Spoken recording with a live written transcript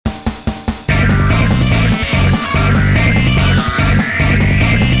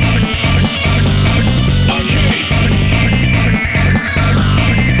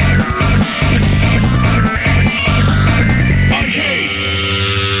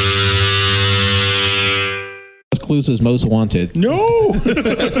All-Inclusive's Most Wanted. No.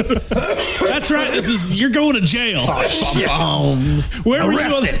 That's right. You're going to jail. Where were you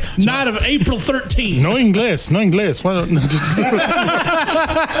on the night of April 13th? No inglés. Well,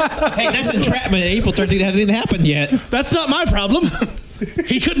 Hey, that's entrapment. April 13th hasn't even happened yet. That's not my problem.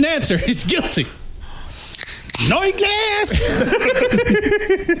 He couldn't answer. He's guilty. No inglés.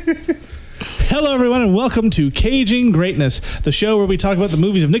 Hello, everyone, and welcome to Caging Greatness, the show where we talk about the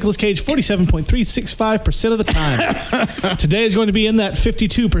movies of Nicolas Cage 47.365% of the time. Today is going to be in that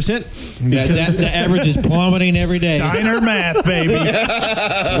 52%. The average is plummeting every day. Diner math, baby.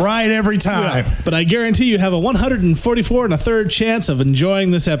 Right every time. Yeah, but I guarantee you have a 144 and a third chance of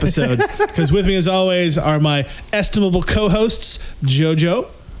enjoying this episode. Because with me, as always, are my estimable co-hosts, JoJo.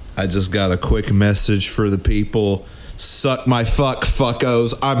 I just got a quick message for the people. Suck my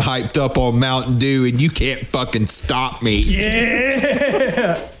fuckos. I'm hyped up on Mountain Dew and you can't fucking stop me.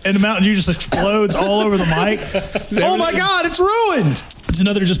 Yeah. And the Mountain Dew just explodes all over the mic. Oh my God, it's ruined. It's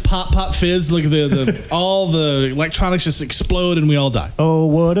another just pop fizz. Look at all the electronics just explode and we all die. Oh,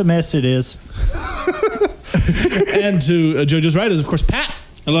 what a mess it is. And to JoJo's right is, of course, Pat.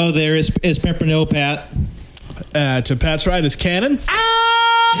 Hello there, it's Pimpernel Pat. To Pat's right is Cannon.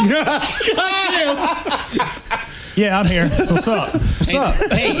 Yeah, I'm here. So what's up? What's up?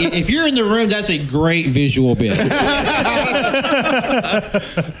 Hey, if you're in the room, that's a great visual bit.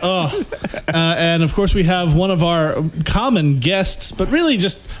 And of course, we have one of our common guests, but really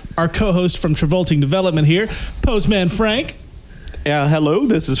just our co-host from Travolting Development here, Postman Frank. Hello,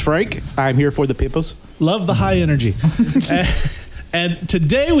 this is Frank. I'm here for the Pimpos. Love the high energy. And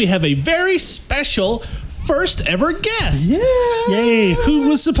today we have a very special first ever guest. Yeah. Yay. Who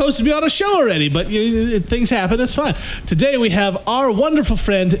was supposed to be on a show already, but things happen. It's fine. Today we have our wonderful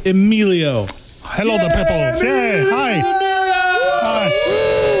friend, Emilio. hello, the Pipples. Yay. Hi. Hi.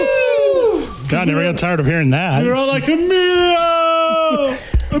 God, I never got tired of hearing that. You're all like, Emilio!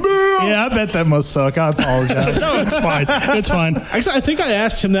 Yeah, I bet that must suck. I apologize. No, it's fine. It's fine. Actually, I think I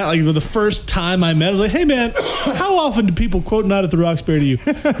asked him that like the first time I met. I was like, "Hey, man, how often do people quote Night at the Roxbury to you?"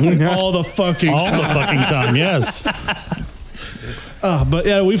 Like, all the fucking time. Yes. But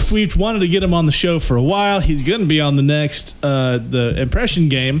yeah, we've wanted to get him on the show for a while. He's going to be on the next the impression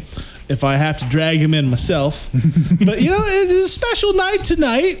game if I have to drag him in myself. But it is a special night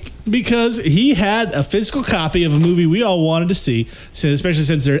tonight because he had a physical copy of a movie we all wanted to see, especially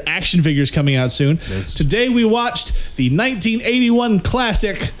since there are action figures coming out soon. Yes. Today we watched the 1981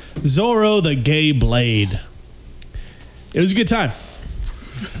 classic Zorro the Gay Blade. It was a good time.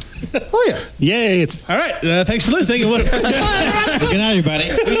 Oh, yes. Yay. All right. Thanks for listening. Good night, everybody.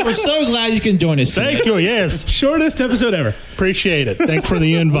 We're so glad you can join us. Thank you. Yes. Shortest episode ever. Appreciate it. Thanks for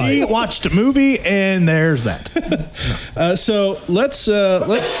the invite. We watched a movie, and there's that. So let's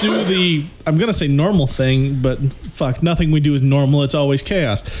do the, I'm going to say normal thing, but fuck, nothing we do is normal. It's always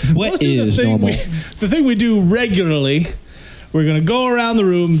chaos. What is normal? The thing we do regularly, we're going to go around the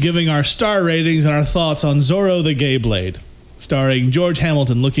room giving our star ratings and our thoughts on Zorro the Gay Blade, starring George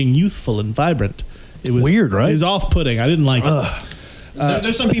Hamilton looking youthful and vibrant. It was weird, right? It was off-putting. I didn't like it.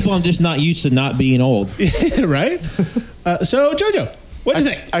 There's some people I'm just not used to not being old. Right? So, JoJo, what do you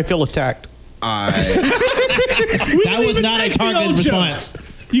think? I feel attacked. That was not a targeted response.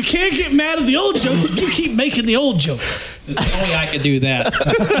 You can't get mad at the old jokes if you keep making the old jokes. Only I could do that.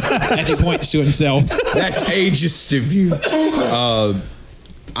 As he points to himself. That's ageist of you.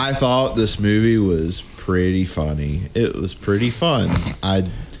 I thought this movie was pretty funny. It was pretty fun. I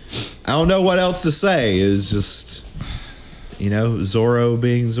don't know what else to say. It was just, Zorro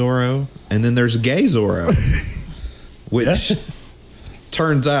being Zorro. And then there's gay Zorro, which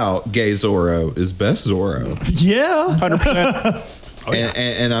turns out gay Zorro is best Zorro. Yeah. 100%.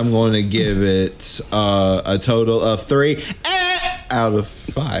 And I'm going to give it a total of 3 out of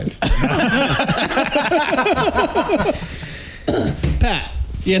 5. Pat.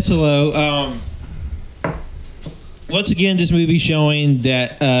 Yes, hello. Once again, this movie showing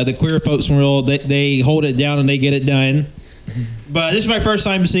that the queer folks from Real, they hold it down and they get it done. But this is my first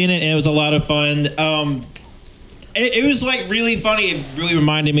time seeing it, and it was a lot of fun. It was like really funny. It really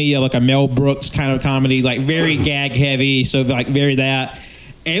reminded me of like a Mel Brooks kind of comedy, like very gag heavy. So like very that.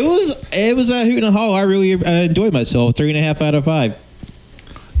 It was a hoot and a holler. I really enjoyed myself. 3.5 out of 5.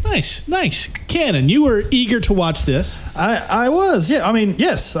 Nice. Cannon, you were eager to watch this. I was, yeah. I mean,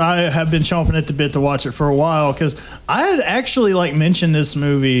 yes, I have been chomping at the bit to watch it for a while because I had actually mentioned this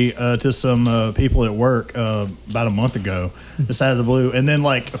movie to some people at work about a month ago, just out of the blue. And then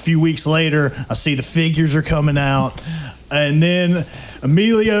a few weeks later, I see the figures are coming out. And then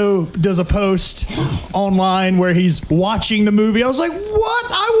Emilio does a post online where he's watching the movie. I was like, what?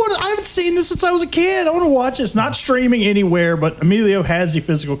 I've haven't seen this since I was a kid. I want to watch it. It's not streaming anywhere, but Emilio has the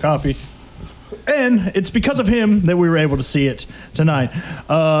physical copy. And it's because of him that we were able to see it tonight.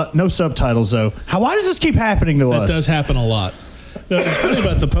 No subtitles, though. Why does this keep happening to us? That does happen a lot. No, it's funny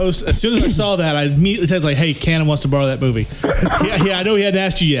about the post. As soon as I saw that, I immediately texted like, "Hey, Cannon wants to borrow that movie." Yeah, I know he hadn't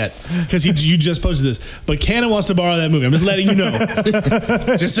asked you yet because you just posted this, but Cannon wants to borrow that movie. I'm just letting you know,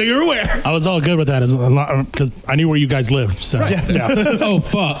 just so you're aware. I was all good with that because I knew where you guys live. So yeah. Oh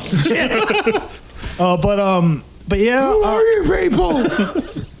fuck! But yeah, Who are you people?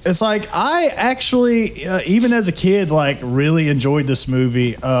 it's like I actually, even as a kid, like really enjoyed this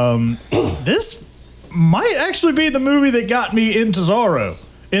movie. This might actually be the movie that got me into Zorro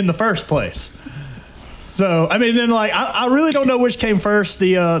in the first place. So I mean, then like I really don't know which came first,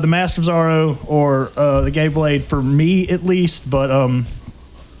 the Mask of Zorro or the Gay Blade for me at least, but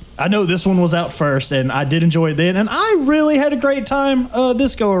I know this one was out first, and I did enjoy it then, and I really had a great time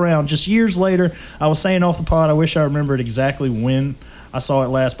this go around. Just years later, I was saying off the pod, I wish I remembered exactly when I saw it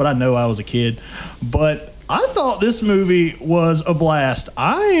last, but I know I was a kid. But I thought this movie was a blast.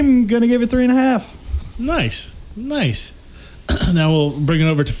 I'm gonna give it 3.5. Nice. Now we'll bring it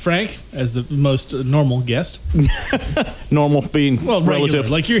over to Frank as the most normal guest. Normal being Well, regular,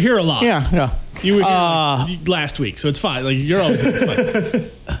 relative. like you're here a lot. Yeah. You were here last week, so it's fine. Like you're always it's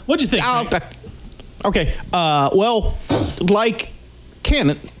fine. What'd you think? Frank? Okay. Well, like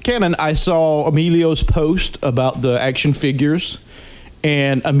Cannon, I saw Emilio's post about the action figures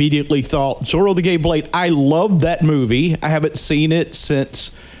and immediately thought Zorro the Gay Blade. I love that movie. I haven't seen it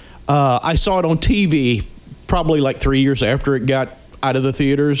since I saw it on TV probably like 3 years after it got out of the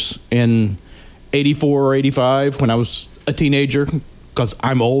theaters in 84 or 85 when I was a teenager, because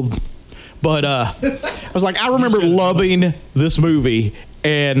I'm old. But I was like, I remember loving this movie,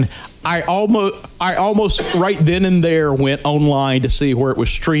 and I almost right then and there went online to see where it was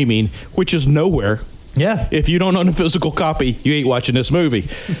streaming, which is nowhere. Yeah. If you don't own a physical copy, you ain't watching this movie.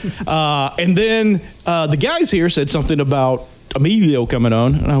 And then the guys here said something about Emilio coming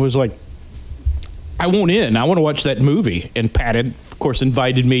on, and I was like, I want in. I want to watch that movie. And Pat had, of course,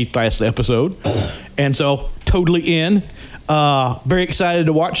 invited me last episode. And so, totally in. Very excited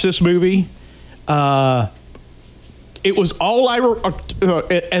to watch this movie. It was all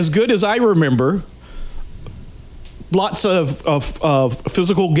as good as I remember. Lots of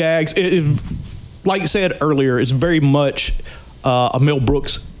physical gags. Like I said earlier, it's very much a Mel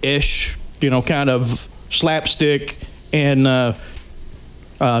Brooks-ish, kind of slapstick and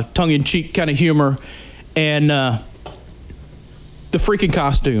tongue-in-cheek kind of humor. And the freaking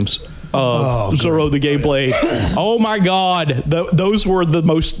costumes of Zorro the Gay Blade. Oh my God. Those were the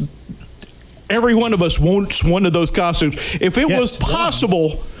most... Every one of us wants one of those costumes. If it was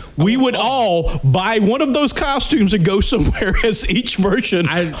possible, we would all buy one of those costumes and go somewhere as each version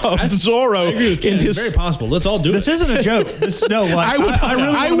of Zorro. I agree with Ken. It's very possible. Let's all do This it. isn't a joke. I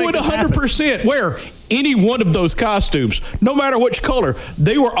would 100% wear any one of those costumes, no matter which color.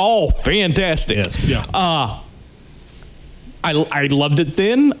 They were all fantastic. Yes. Yeah. I loved it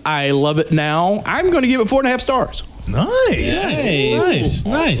then. I love it now. I'm going to give it 4.5 stars.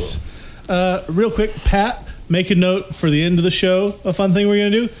 Nice. Real quick, Pat, make a note for the end of the show. A fun thing we're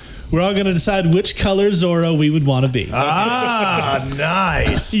going to do. We're all going to decide which color Zorro we would want to be.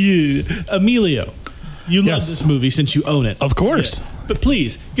 Nice. Emilio, you love this movie since you own it. Of course. Yeah. But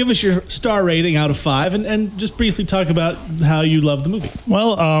please, give us your star rating out of 5 and just briefly talk about how you love the movie.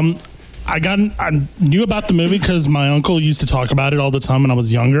 Well, I knew about the movie because my uncle used to talk about it all the time when I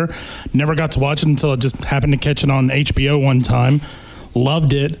was younger. Never got to watch it until I just happened to catch it on HBO one time.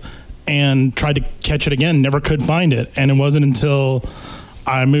 Loved it and tried to catch it again. Never could find it. And it wasn't until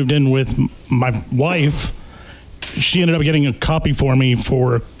I moved in with my wife. She ended up getting a copy for me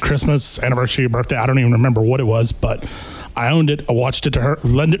for Christmas, anniversary, birthday. I don't even remember what it was, but I owned it. I watched it to her,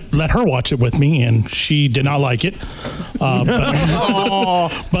 let her watch it with me, and she did not like it. But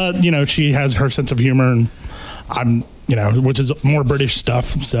she has her sense of humor, and I'm, which is more British stuff.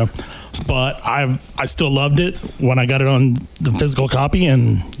 So, but I still loved it when I got it on the physical copy,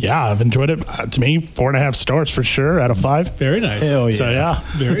 and yeah, I've enjoyed it. To me, 4.5 stars for sure out of 5. Very nice. Hell yeah. So yeah,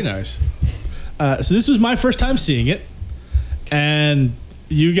 Very nice. So this was my first time seeing it, and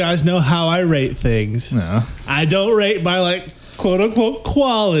you guys know how I rate things. No. I don't rate by quote unquote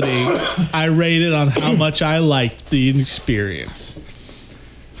quality. I rate it on how much I liked the experience.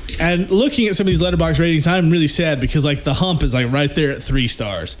 And looking at some of these Letterboxd ratings, I'm really sad because the hump is right there at 3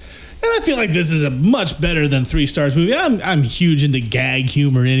 stars. And I feel like this is a much better than 3 stars movie. I'm huge into gag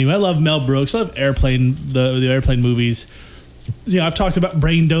humor anyway. I love Mel Brooks. I love Airplane, the Airplane movies. I've talked about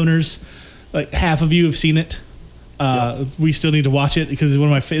Brain Donors. Half of you have seen it. We still need to watch it because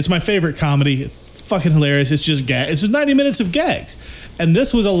it's my favorite comedy. It's fucking hilarious. It's just It's just 90 minutes of gags. And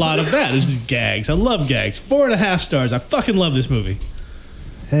this was a lot of that. It's just gags. I love gags. 4.5 stars. I fucking love this movie.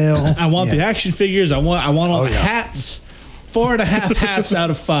 Hell, I want the action figures. I want all the hats. 4.5 hats out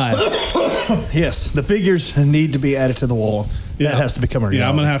of 5. yes, the figures need to be added to the wall. Yeah. That has to become a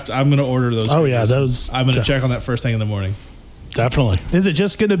reality. Yeah, I'm gonna order those. Oh, yeah, figures. those- I'm gonna check on that first thing in the morning. Definitely. Is it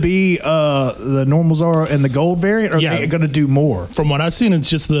just going to be the normal Zorro and the gold variant, or Yeah. are they going to do more? From what I've seen, it's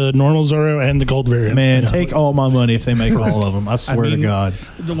just the normal Zorro and the gold variant. Man, Yeah. take all my money if they make all of them. I swear to God.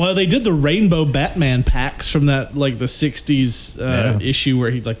 Well, they did the rainbow Batman packs from that like the 60s issue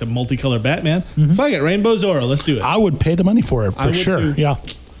where he like the multicolored Batman. Fuck it, Rainbow Zorro. Let's do it. I would pay the money for it I for would sure. too. Yeah.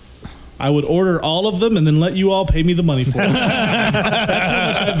 I would order all of them and then let you all pay me the money for it.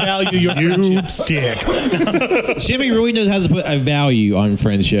 That's how much I value your friendships. Dick. Jimmy really knows how to put a value on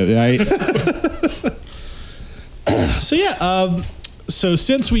friendship, right? So yeah, so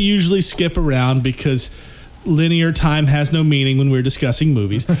since we usually skip around because linear time has no meaning when we're discussing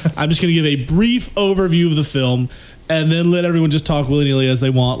movies, I'm just going to give a brief overview of the film and then let everyone just talk willy-nilly as they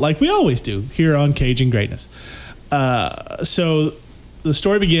want, like we always do here on Caging Greatness. So the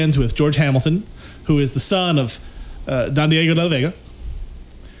story begins with George Hamilton, who is the son of Don Diego de la Vega,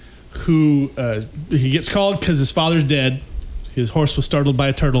 who he gets called because his father's dead. His horse was startled by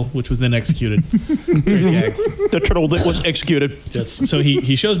a turtle, which was then executed. Great gag. The turtle that was executed. Yes. So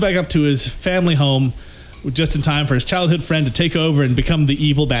he shows back up to his family home just in time for his childhood friend to take over and become the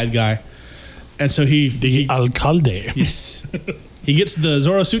evil bad guy. And so The alcalde. yes, he gets the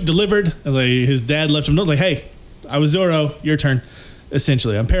Zorro suit delivered. And his dad left him notes like, "Hey, I was Zorro. Your turn."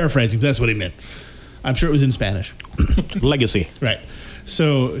 Essentially, I'm paraphrasing. But that's what he meant. I'm sure it was in Spanish. Legacy. Right.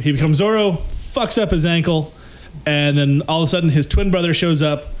 So he becomes Zorro, fucks up his ankle, and then all of a sudden his twin brother shows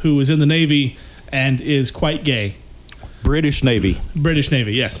up, who is in the Navy and is quite gay. British Navy. British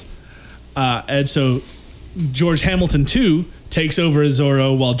Navy, yes. And so George Hamilton 2 takes over as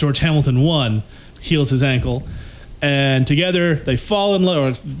Zorro while George Hamilton 1 heals his ankle. And together they fall in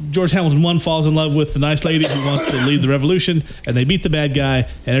love, or George Hamilton 1 falls in love with the nice lady who wants to lead the revolution, and they beat the bad guy,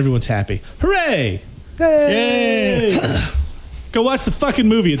 and everyone's happy. Hooray! Yay! Go watch the fucking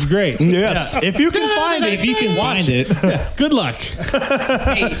movie. It's great. Yes. If you can find it, If you can find it. Good luck.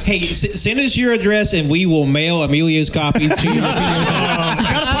 Hey, send us your address and we will mail Emilio's copy to you.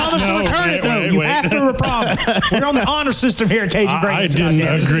 promise to return it, though. You have to promise. We're on the honor system here at Cajun I Greatness. didn't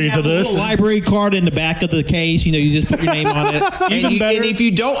goddamn. agree to this. Library card in the back of the case. You know, you just put your name on it. And if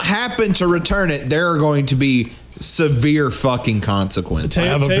you don't happen to return it, there are going to be severe fucking consequences. I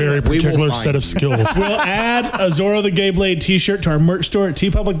have a very We will particular find set of you. skills. We'll add a Zorro the Gay Blade t-shirt to our merch store at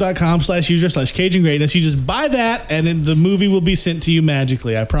tpublic.com/user/Cajun Greatness. You just buy that, and then the movie will be sent to you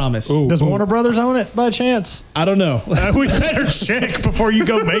magically. I promise. Does Warner Brothers own it by chance? I don't know. We better check before you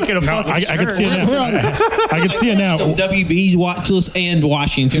go make it a fucking I can see it We're now. on I can see it now. WB's watch list and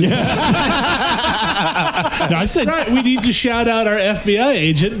Washington. No, I said Right, we need to shout out our FBI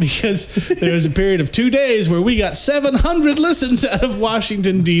agent because there was a period of 2 days where we got 700 listens out of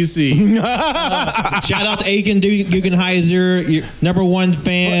Washington, D.C. Shout out to Aiken Guggenheiser, your number one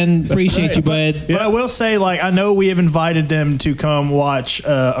fan. Appreciate you, bud. But I will say, like, I know we have invited them to come watch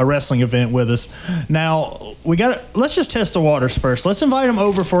a wrestling event with us. Now, let's just test the waters first. Let's invite them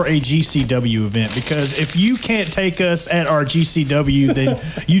over for a GCW event, because if you can't take us at our GCW, then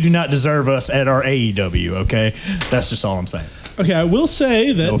you do not deserve us at our AEW, okay? That's just all I'm saying. Okay, I will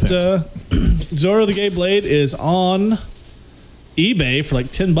say that No offense. Zorro the Gay Blade is on eBay for like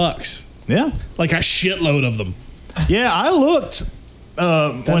 $10. Yeah. Like a shitload of them. Yeah, I looked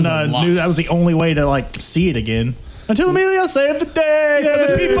when is a I lot. knew that was the only way to, like, see it again. Until Emilio saved the day for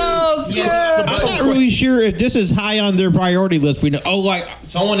the peoples. Yeah. I'm not really sure if this is high on their priority list. We know, like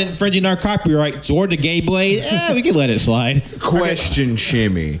someone infringing our copyright, Zorro the Gay Blade. We can let it slide. Question,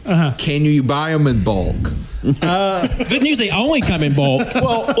 Shimmy. Can you buy them in bulk? Good news, they only come in bulk.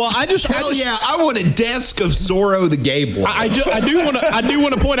 Well, I just Hell yeah, I want a desk of Zorro the Gay Boy. I do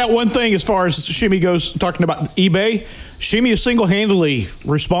want to point out one thing as far as Shimmy goes, talking about eBay. Shimmy is single-handedly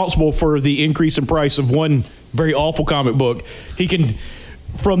responsible for the increase in price of one very awful comic book. He can,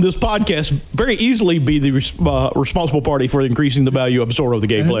 from this podcast, very easily be the responsible party for increasing the value of Zorro the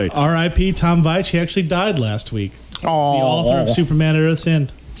Gay Blade. R.I.P. Tom Veitch. He actually died last week. The author of Superman at Earth's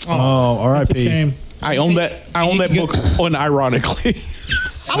End. Oh, It's a R.I.P. shame. I own that book unironically.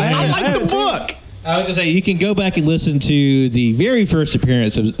 I like the book. I was gonna say you can go back and listen to the very first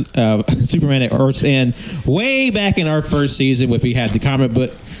appearance of Superman at Earth's End, way back in our first season, when we had the comic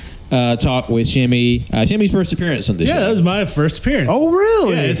book talk with Shimmy. Shimmy's first appearance on this show. Yeah, that was my first appearance. Oh,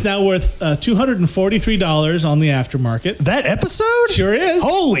 really? Yeah, it's now worth $243 on the aftermarket. That episode? Sure is.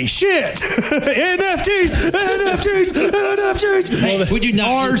 Holy shit! NFTs. Hey, we do not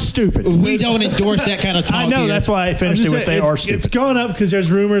are stupid. We don't endorse that kind of talk. I know. here. That's why I finished it with "They are stupid." It's gone up because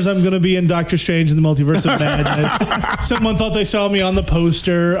there's rumors I'm going to be in Doctor Strange in the Multiverse of Madness. Someone thought they saw me on the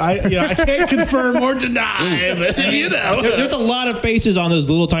poster. I can't confirm or deny, but There's a lot of faces on those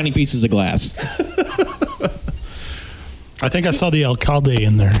little tiny pieces of glass. I think I saw the Alcalde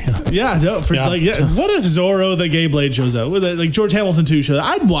in there. Yeah. What if Zorro the Gay Blade shows up? Like George Hamilton 2 shows up?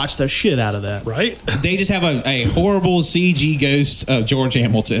 I'd watch the shit out of that. Right? They just have a horrible CG ghost of George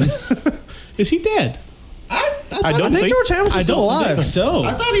Hamilton. Is he dead? I think George Hamilton's still alive. think so.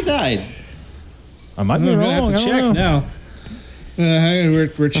 I thought he died. I might be I'm wrong. going to have to I don't check know. now.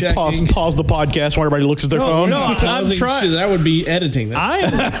 We're checking. Pause the podcast while everybody looks at their phone. No, I'm Pausing trying. shit. That would be editing. I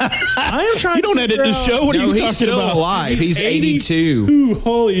am trying. You don't to edit figure this out- show. What are No, you he's talking still about? alive. He's 82. Ooh,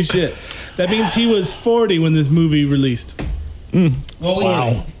 holy shit. That means he was 40 when this movie released. Well,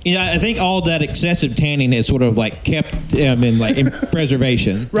 Wow. I think all that excessive tanning has sort of like kept him in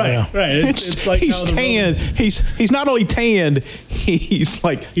preservation. Right, Yeah. right. It's like he's how the tanned. Romans- He's not only tanned. He's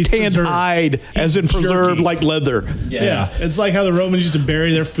tanned preserved. hide, as in preserved jerky. like leather. Yeah, it's like how the Romans used to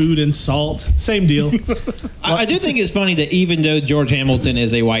bury their food in salt. Same deal. I do think it's funny that even though George Hamilton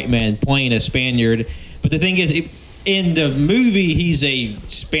is a white man playing a Spaniard, but the thing is, in the movie, he's a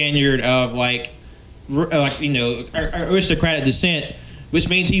Spaniard of aristocratic descent, which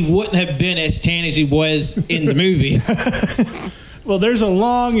means he wouldn't have been as tan as he was in the movie. Well, there's a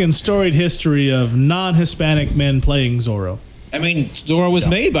long and storied history of non-Hispanic men playing Zorro. I mean, Zorro was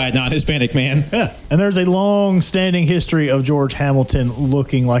made by a non-Hispanic man. Yeah. And there's a long-standing history of George Hamilton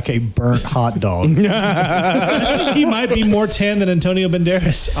looking like a burnt hot dog. He might be more tan than Antonio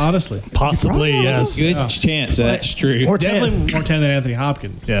Banderas, honestly. Possibly, yes. Good chance that's true. More tan. Definitely more tan than Anthony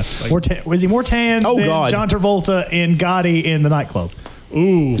Hopkins. Yeah. Was he more tan Oh, than God. John Travolta in Gotti in the nightclub?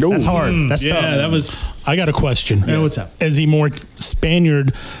 Ooh. That's hard. That's yeah, tough. that was... I got a question. Yeah, what's up? Is he more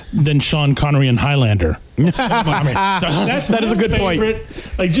Spaniard than Sean Connery in Highlander? That's That is a my good point. favorite.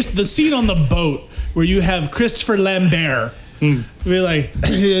 Like just the scene on the boat where you have Christopher Lambert, we're like,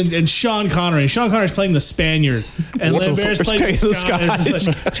 and Sean Connery. Sean Connery's playing the Spaniard, and What's a Lambert's playing the Scottish? Scottish.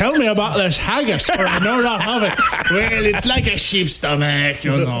 Like, tell me about this haggis, for I know not of it. Well, it's like a sheep's stomach,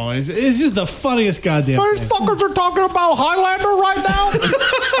 you know. It's just the funniest goddamn thing. fuckers are talking about Highlander right now?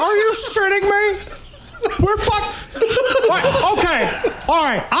 Are you shitting me? We're okay. All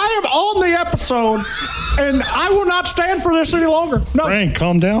right. I am on the episode, and I will not stand for this any longer. No. Frank,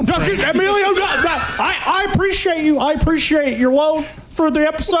 calm down. No, Emilio, I appreciate you. I appreciate your loan for the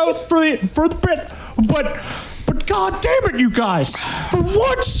episode, for the bit, but god damn it, you guys! For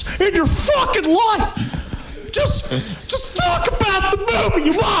once in your fucking life, just talk about the movie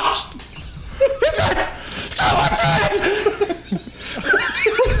you watched. Is it? So much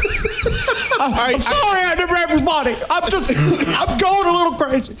I'm sorry, I never everybody. I'm going a little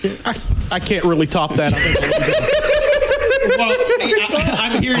crazy. I can't really top that. Well,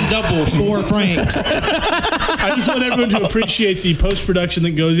 I'm hearing double 4 Franks. I just want everyone to appreciate the post-production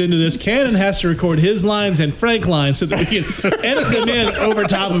that goes into this. Cannon has to record his lines and Frank lines so that we can edit them in over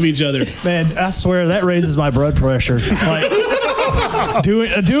top of each other. Man, I swear that raises my blood pressure. Like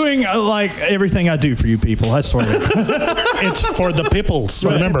doing like everything I do for you people. I swear. It's for the peoples.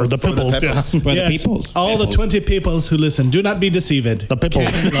 Remember, the peoples. peoples. Yeah. For the Yes, peoples. all the 20 peoples who listen, do not be deceived. The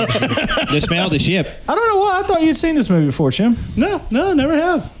peoples. The smell of the ship. I don't know why. I thought you'd seen this movie before, Jim. No, never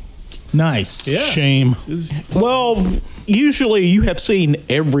have. Nice. Yeah. Shame. Well, usually you have seen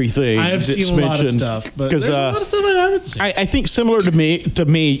everything. I have that's seen a lot of mentioned, stuff, but 'cause, there's a lot of stuff I haven't seen. I think similar to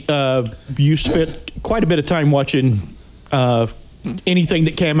me, you spent quite a bit of time watching anything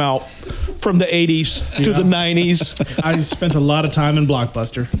that came out from the 80s to the 90s. I spent a lot of time in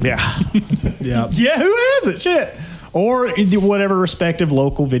Blockbuster. Yeah. Yeah. Yeah, who hasn't? Shit. Or whatever respective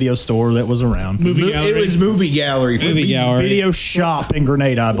local video store that was around. Movie It gallery. was movie gallery. For Movie me. gallery. Video shop in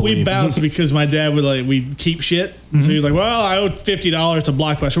Grenada, I believe. We bounced because my dad would we'd keep shit. So he was like, well, I owed $50 to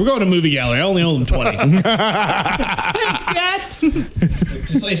Blockbuster. We're going to movie gallery. I only owe them 20. Thanks, Dad.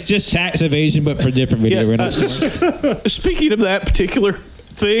 It's just tax evasion, but for different video rental stores. Speaking of that particular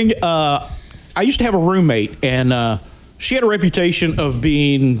thing, I used to have a roommate, and she had a reputation of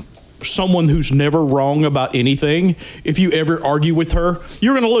being someone who's never wrong about anything. If you ever argue with her,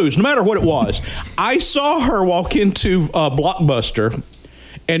 you're going to lose, no matter what it was. I saw her walk into Blockbuster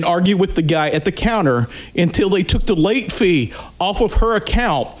and argue with the guy at the counter until they took the late fee off of her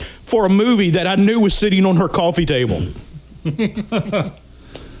account for a movie that I knew was sitting on her coffee table.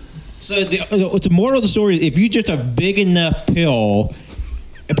 So the moral of the story is if you just a big enough pill,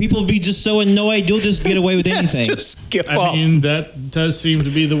 and people will be just so annoyed, you'll just get away with anything. Just skip I up. mean, that does seem to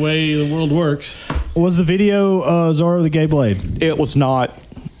be the way the world works. Was the video Zorro the Gay Blade? It was not.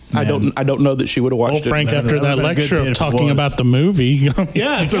 I don't know that she would have Well, watched Frank, it. after That that would've been a good lecture bit of if it talking was. about the movie,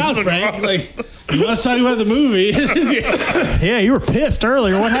 Yeah, God, Frank. Like, you want to talk about the movie? Yeah, you were pissed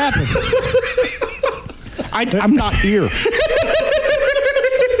earlier. What happened? I'm not here.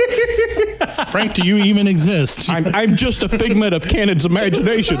 Frank, do you even exist? I'm just a figment of Cannon's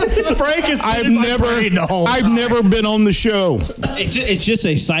imagination. Frank is I've in my never brain the whole I've time. never been on the show. It's just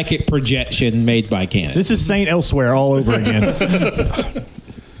a psychic projection made by Canon. This is Saint Elsewhere all over again.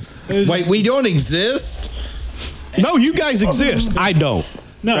 Wait, we don't exist? No, you guys exist. I don't.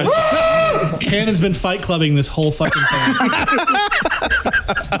 No, Cannon's been fight clubbing this whole fucking thing.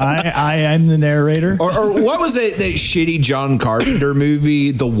 I am the narrator. Or what was it, that shitty John Carpenter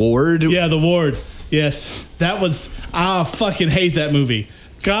movie, The Ward? Yeah, The Ward. Yes, that was. I fucking hate that movie.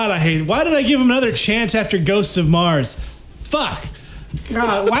 God, I hate. Why did I give him another chance after Ghosts of Mars? Fuck.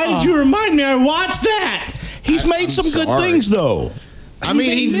 God, why did you remind me? I watched that. He's made some good sorry. things though. I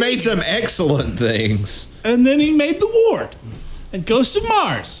mean, he's made some excellent things. And then he made The Ward and Ghosts of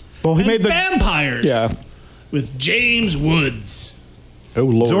Mars. Well, he and made the- Vampires. Yeah. With James Woods. Oh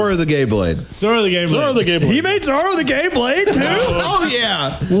Lord. Zorro the Gay Blade. Zorro the Gay Blade. He made Zorro the Gay Blade too. Oh,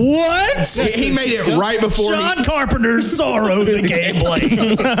 yeah. What? He made it right before John Carpenter's Zorro the Gay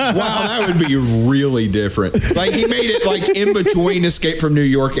Blade. Wow, that would be really different. Like, he made it, like, in between Escape from New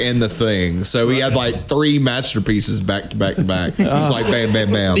York and The Thing. So he had, like, 3 masterpieces back to back to back. Just like bam, bam,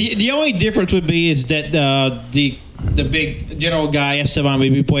 bam. The only difference would be is that the big general guy Esteban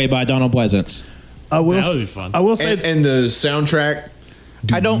would be played by Donald Pleasance. I will. That would be fun. I will say. And the soundtrack.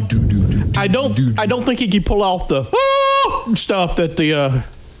 I don't think he could pull off the stuff that the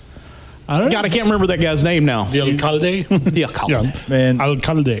I don't God, I can't remember that guy's name now. The Alcalde? The Alcalde. Yeah. Man.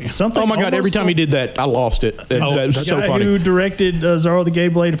 Alcalde. something. Oh my God! Every almost time he did that, I lost it. That was The so guy funny. who directed Zorro the Gay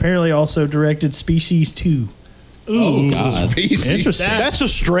Blade apparently also directed Species 2. Oh God! Interesting. That's a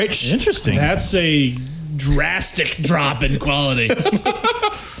stretch. Interesting. That's a drastic drop in quality.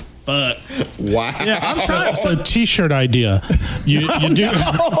 Fuck. Wow. Yeah, I'm trying. So T-shirt idea. You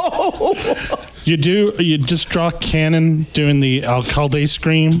just draw Cannon doing the Alcalde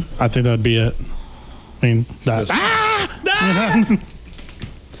scream. I think that'd be it. I mean that.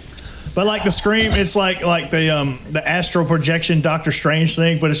 But like the scream, it's like the astral projection Doctor Strange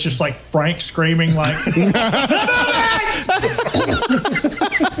thing, but it's just like Frank screaming like.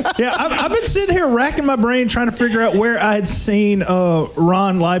 Yeah, I've been sitting here racking my brain trying to figure out where I had seen Ron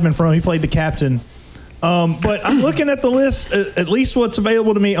Leibman from. He played the captain. But I'm looking at the list, at least what's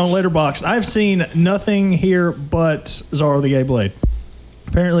available to me on Letterboxd. I've seen nothing here but Zorro the Gay Blade.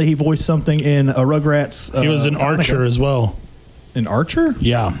 Apparently, he voiced something in a Rugrats. He was an archer as well. An archer?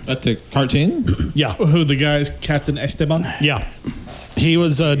 Yeah, That's a cartoon. yeah, Who the guy's Captain Esteban? yeah. He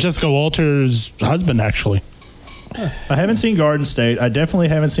was Jessica Walters' husband, actually. I haven't seen Garden State. I definitely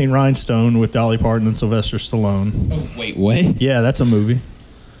haven't seen Rhinestone with Dolly Parton and Sylvester Stallone. Oh, wait, what? Yeah, that's a movie.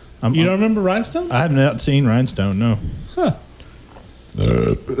 You don't remember Rhinestone? I have not seen Rhinestone. No. Huh.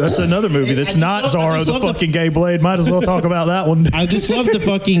 That's another movie that's not I Zorro just the love the- fucking Gay Blade. Might as well talk about that one. I just love the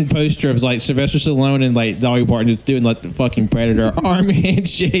fucking poster of like Sylvester Stallone and like Dolly Parton just doing like the fucking Predator arm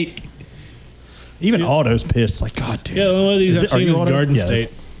handshake. Even Otto's pissed. Like, God damn. Yeah, the only one of these Is I've it- are seen you is on it? Garden Yeah. State.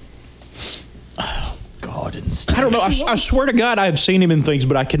 Garden State. I don't know. I swear to God, I have seen him in things,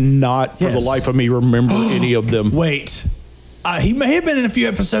 but I cannot, for the Yes. life of me, remember any of them. Wait. He may have been in a few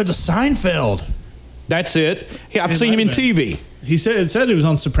episodes of Seinfeld. That's it. Yeah, I've It seen him in might have TV. He said he was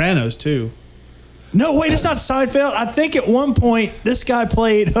on Sopranos too. No, wait, it's not Seinfeld. I think at one point this guy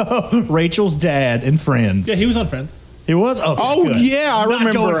played Rachel's dad in Friends. Yeah, he was on Friends. He was? Okay, Oh good. yeah, I I'm not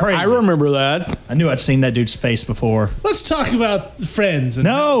going remember. crazy. I remember that. I knew I'd seen that dude's face before. Let's talk about Friends. And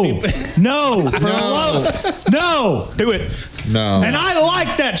No, how people- no, for the love, no. Do it. No. And I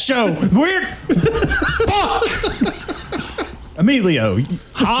like that show. Weird. Fuck. Emilio,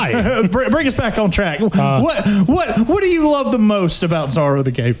 Hi. bring us back on track. What do you love the most about Zorro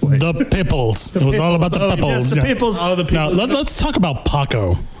the Gay Blade? The pipples. It was all about the Yes, pipples. the pipples. all the Now, people. let's talk about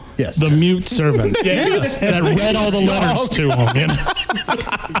Paco, Yes. the mute servant Yes. that read all the letters to him. You know?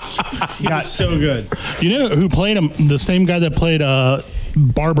 He was so good. You know who played him? The same guy that played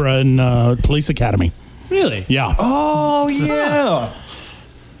Barbara in Police Academy. Really? Yeah, Oh yeah.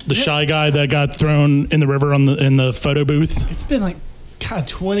 the shy guy that got thrown in the river in the photo booth. It's been like, God,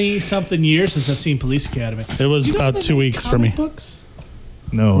 20-something years since I've seen Police Academy. It was You know about they 2 make weeks for me. comic Books?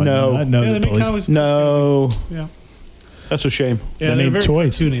 No, No. I know Yeah, they the make police. comics. No. Yeah. That's a shame. Yeah, They they're made very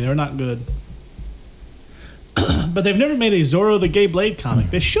toys. cartoony. They're not good. But they've never made a Zorro the Gay Blade comic.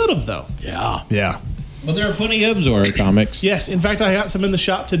 They should have, though. Yeah. Yeah. Well, there are plenty of Zorro comics. Yes, in fact, I got some in the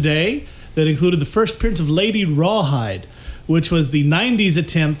shop today that included the first appearance of Lady Rawhide, which was the 90s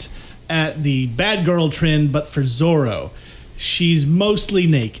attempt at the bad girl trend, but for Zorro. She's mostly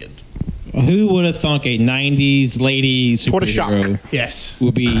naked. Who would have thunk a 90s lady What a shock. superhero Yes.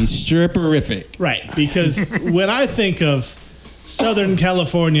 would be stripperific? Right, because when I think of Southern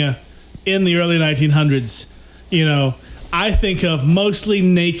California in the early 1900s, you know, I think of mostly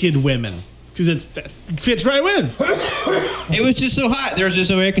naked women because it fits right in. It was just so hot. There was just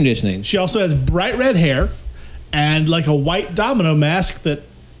no air conditioning. She also has bright red hair and like a white domino mask that,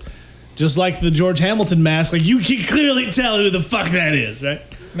 just like the George Hamilton mask, like you can clearly tell who the fuck that is, right?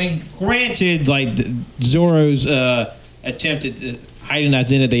 I mean, granted, like Zorro's attempt at hiding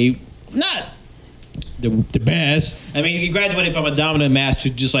identity, not the best. I mean, he graduated from a domino mask to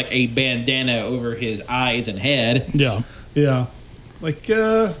just like a bandana over his eyes and head. Yeah. Yeah, like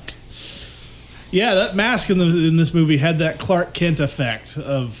yeah, that mask in this movie had that Clark Kent effect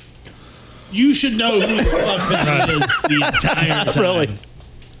of you should know who the fuck that is the entire time. Really?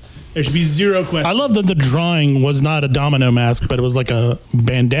 There should be zero question. I love that the drawing was not a domino mask, but it was like a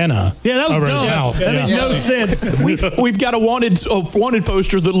bandana Yeah, that was over his dumb. mouth. That Yeah. makes no sense. We've got a wanted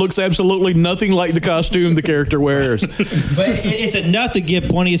poster that looks absolutely nothing like the costume the character wears. But it's enough to give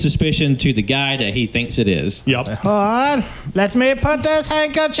plenty of suspicion to the guy that he thinks it is. Yep. Hold on. Let me put this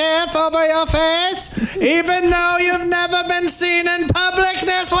handkerchief over your face, even though you've never been seen in public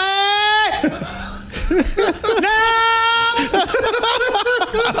this way. No!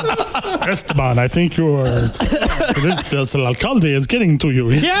 Esteban, I think this alcalde is getting to you.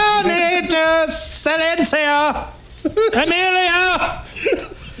 You need to silencio, Emilio.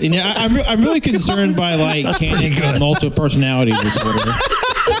 You know, I'm really concerned by like Cannon's multiple personality disorder.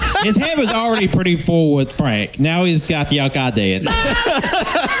 His head was already pretty full with Frank. Now he's got the alcalde in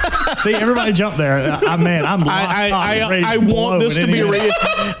it. See, everybody jump there. I'm I want this to be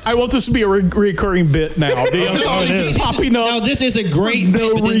I want this to be a recurring bit now. The alcalde is popping No, up. this is a great no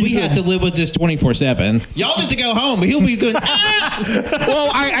bit, but then we reason. have to live with this 24/7. Y'all need to go home, but he'll be good.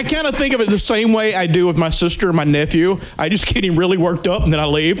 Well, I kind of think of it the same way I do with my sister and my nephew. I just get him really worked up and then I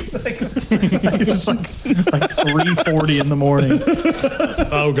leave. It's like 3:40 in the morning.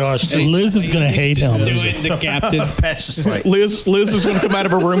 Oh gosh, Liz is gonna hate him. Doing the captain. Pat's just like, Liz is going to come out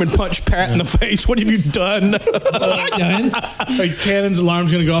of her room and punch Pat in the face. What have you done? Done. Like Cannon's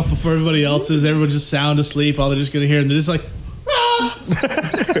alarm's gonna go off before everybody else's. Everyone's just sound asleep. All they're just gonna hear, and they're just like,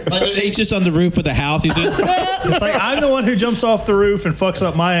 Like, he's just on the roof of the house. He's just, it's like I'm the one who jumps off the roof and fucks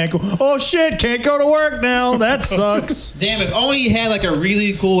up my ankle. Oh shit, can't go to work now. That sucks. damn, if only you had like a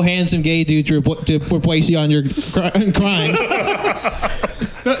really cool, handsome gay dude to replace you on your crimes.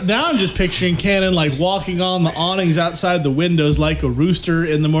 Now I'm just picturing Cannon like walking on the awnings outside the windows like a rooster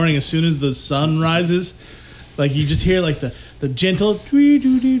in the morning as soon as the sun rises. Like you just hear like the gentle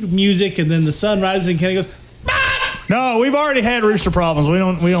music and then the sun rises and Cannon goes, No, we've already had rooster problems. We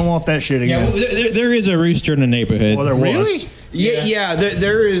don't want that shit Yeah, again. there is a rooster in the neighborhood. Well, there was. Yeah,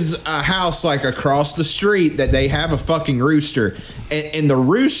 there is a house like across the street that they have a fucking rooster, and the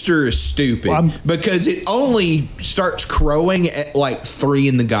rooster is stupid because it only starts crowing at like 3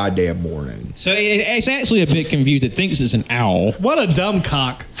 in the goddamn morning. So it's actually a bit confused. It thinks it's an owl. what a dumb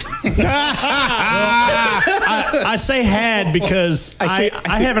cock. I say had because I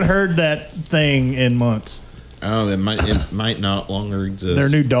haven't heard that thing in months. Oh, it might not longer exist. Their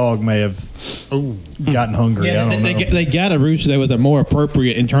new dog may have gotten hungry. I Yeah, don't know. they got a rooster that with a more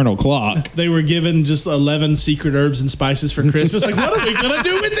appropriate internal clock. They were given just 11 secret herbs and spices for Christmas. Like, what are we gonna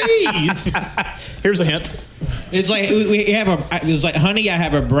do with these? Here's a hint. It's like we have it's like, honey, I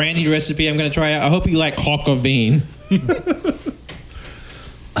have a brand new recipe I'm going to try out. I hope you like coq au vin. Do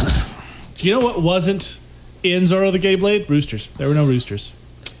you know what wasn't in Zorro the Gay Blade? Roosters. There were no roosters.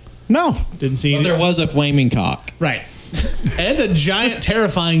 No. Didn't see Well, any. there was a flaming cock. Right. And a giant,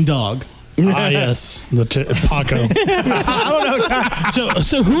 terrifying dog. Ah, yes, the Paco.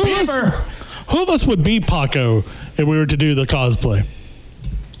 So who of us would be Paco if we were to do the cosplay?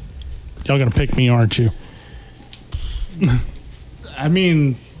 Y'all gonna pick me, aren't you? I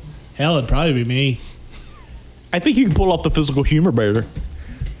mean, hell, it'd probably be me. I think you can pull off the physical humor better.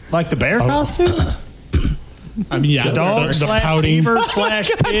 Like the bear costume? I mean, yeah. Dog the slash pouting. beaver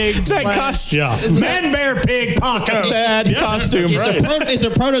slash pig That slash costume. Yeah. man bear pig Paco. Bad costume. It's a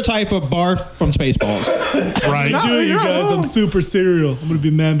prototype of Barf from Spaceballs. Right. How you doing, you guys? I'm super serial. I'm gonna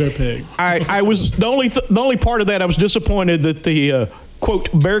be Man Bear Pig. I was the only part of that I was disappointed that the quote,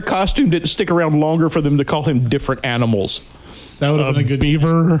 bear costume didn't stick around longer for them to call him different animals. That would have A been a good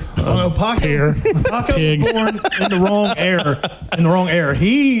beaver, Oh, a Paco, bear, Paco pig. was born in the wrong era. In the wrong era.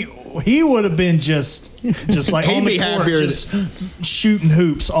 He would have been just like He'd on the be court, happier just shooting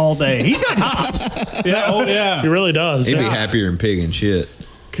hoops all day. He's got hops. Yeah, oh yeah. He really does. He'd be Yeah. happier than pig and shit.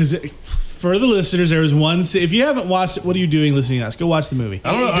 Because for the listeners, there was one. If you haven't watched it, what are you doing listening to us? Go watch the movie.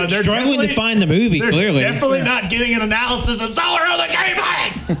 I don't know. They're struggling to find the movie. They're Clearly, definitely not getting an analysis of Solar on the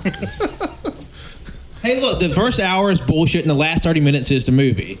gameplay. hey, look, the first hour is bullshit, and the last 30 minutes is the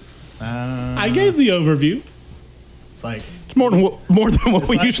movie. I gave the overview. It's like It's more than what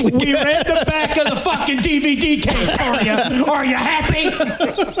we usually we get. read the back of the fucking DVD case for you. Are you happy?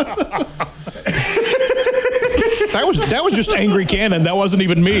 That was just angry Cannon. That wasn't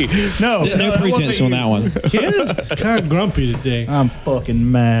even me. No, No pretense on that one. Cannon's kind of grumpy today. I'm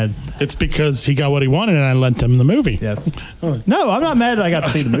fucking mad. It's because he got what he wanted, and I lent him the movie. Yes. No, I'm not mad that I got to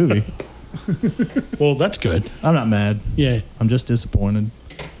see the movie. Well, that's good. I'm not mad. Yeah. I'm just disappointed.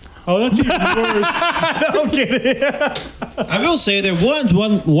 Oh, that's even worse. I'm kidding. I will say there was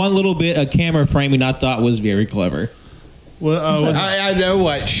one little bit of camera framing I thought was very clever. Well, I know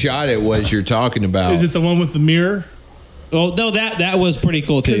what shot it was you're talking about. is it the one with the mirror? Well, no, that was pretty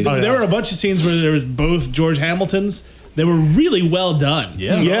cool too. Because there were a bunch of scenes where there was both George Hamiltons. They were really well done.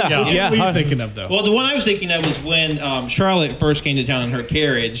 Yeah. Yeah, Which yeah. one were you thinking of, though? Well, the one I was thinking of was when Charlotte first came to town in her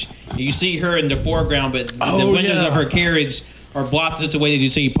carriage. You see her in the foreground, but the windows of her carriage are blocked such a way that you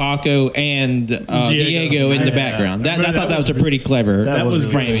see Paco and Diego in the background. I thought that was a pretty clever That was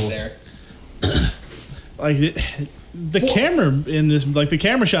framing cool. there. Like the camera in this, like the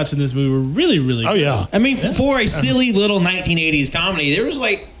camera shots in this movie were really, really Oh good. yeah. I mean, for a silly little 1980s comedy, there was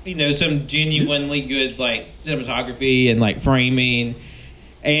like some genuinely good like cinematography and like framing,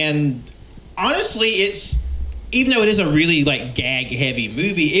 and honestly, it's even though it is a really like gag heavy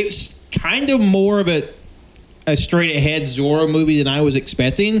movie, it's kind of more of a straight ahead Zorro movie than I was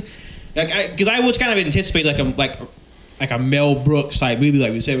expecting. Because I was kind of anticipating like a Mel Brooks type movie,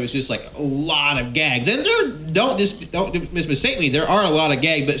 like we said, it was just like a lot of gags. And don't mistake me, there are a lot of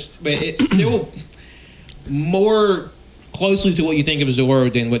gags, but it's still more closely to what you think of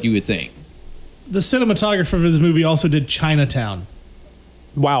Zorro than what you would think. The cinematographer for this movie also did Chinatown.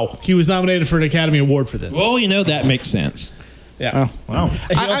 Wow. He was nominated for an Academy Award for this. Well, that makes sense. Yeah. Wow.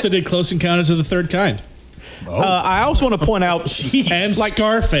 He also did Close Encounters of the Third Kind. I also want to point out, And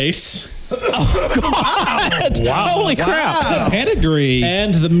Scarface. wow. Holy crap. Pedigree.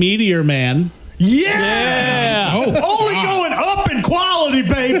 And The Meteor Man. Yeah. Only going up in quality,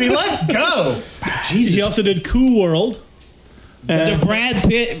 baby. Let's go. He also did Cool World. The Brad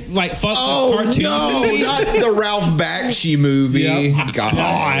Pitt fuck cartoon movie. not the Ralph Bakshi movie. Yep.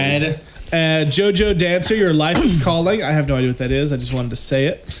 God. JoJo Dancer, Your Life is Calling. I have no idea what that is. I just wanted to say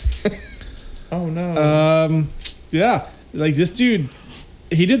it. Oh no. Yeah. Like this dude,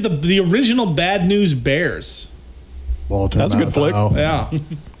 he did the original Bad News Bears. That's a good flick. Yeah.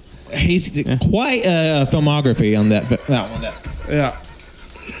 He's quite a filmography on that one. Yeah.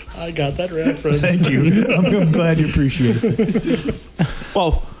 I got that reference. Thank you. I'm glad you appreciate it.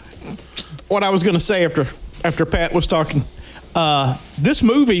 Well, what I was going to say after Pat was talking, this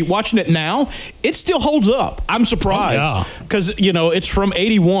movie, watching it now, it still holds up. I'm surprised because it's from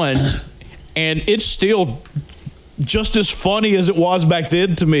 '81, and it's still just as funny as it was back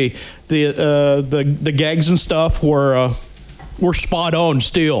then to me. The gags and stuff were spot on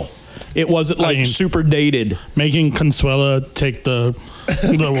still. It wasn't super dated. Making Consuela take the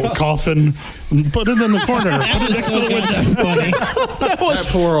coffin, and put it in the corner. That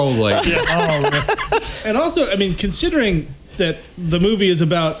poor old lady. And also, I mean, considering that the movie is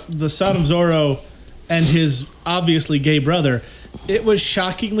about the son of Zorro and his obviously gay brother, it was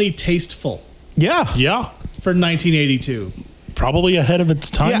shockingly tasteful Yeah. Yeah. for 1982. Probably ahead of its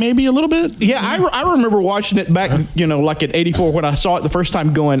time, Yeah. maybe a little bit. Yeah, I remember watching it back, like in '84 when I saw it the first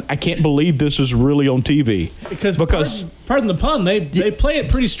time. Going, I can't believe this is really on TV. Because pardon the pun, they play it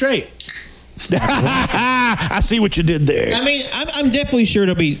pretty straight. I see what you did there. I mean, I'm definitely sure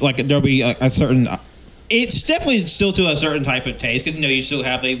there'll be a certain. It's definitely still to a certain type of taste because you still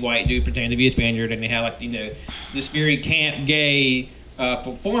have a white dude pretending to be a Spaniard and they have this very camp gay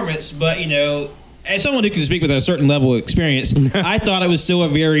performance, but as someone who can speak with a certain level of experience, I thought it was still a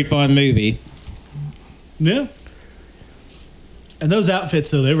very fun movie. Yeah. And those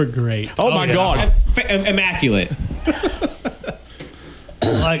outfits, though, they were great. Oh my God. Immaculate.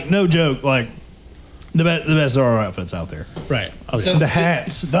 Like, no joke. Like, The best Zorro outfits out there. Right. The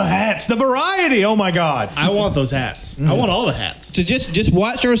hats, the variety. Oh my God! I want those hats. I want all the hats. So just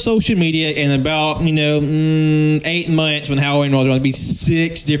watch our social media, and about 8 months when Halloween rolls around, there'll be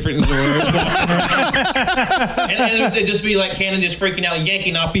 6 different Zorros, and it'll just be like Cannon just freaking out,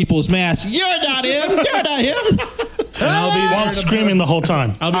 yanking off people's masks. You're not him. You're not him. And I'll be While there in a screaming the whole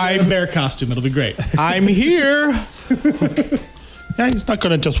time. I'll be there in a bear costume. It'll be great. I'm here. Yeah, he's not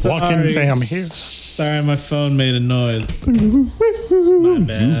going to just walk in and say, I'm here. Sorry, my phone made a noise. My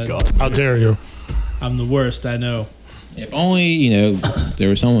bad. How dare you? I'm the worst, I know. If only there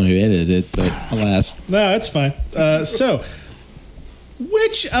was someone who edited it, but alas. No, that's fine. So,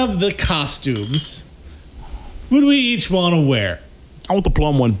 which of the costumes would we each want to wear? I want the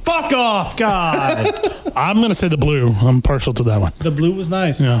plum one. Fuck off, God! I'm going to say the blue. I'm partial to that one. The blue was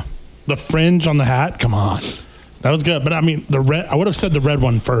nice. Yeah. The fringe on the hat, come on. That was good. But I mean, the red, I would have said the red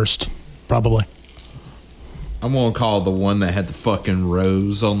one first, probably. I'm gonna call the one that had the fucking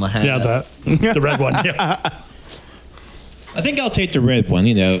rose on the hat. Yeah, the red one. Yeah. I think I'll take the red one.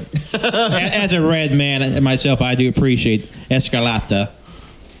 As a red man and myself, I do appreciate Escarlata.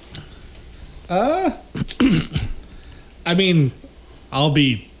 I mean, I'll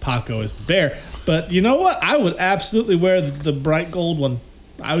be Paco as the bear, but you know what? I would absolutely wear the bright gold one.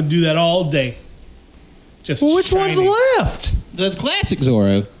 I would do that all day. Just Well, which one's shiny. left? The classic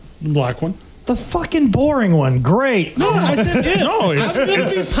Zorro. The black one. The fucking boring one. Great. No, I said it. No, it's- I'm gonna be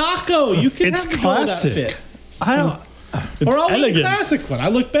it's- Paco. You can it's have the classic. gold outfit. I don't. Or I'll wear the elegant. classic one. I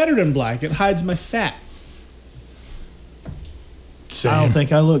look better in black. It hides my fat. Same. I don't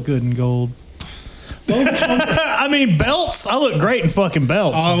think I look good in gold. I mean, belts. I look great in fucking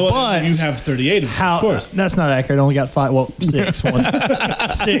belts, Oh, but you have 38 of them, how? of course. That's not accurate. I only got 5. Well, 6. One's, 6.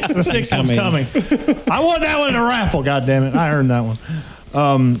 The 6th one's coming. I won that one in a raffle. God damn it! I earned that one.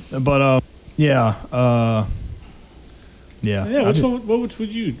 Yeah. Yeah. Yeah, which one? Which would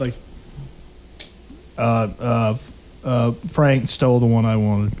you like? Frank stole the one I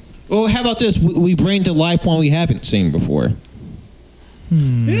wanted. Well, how about this? We bring to life one we haven't seen before.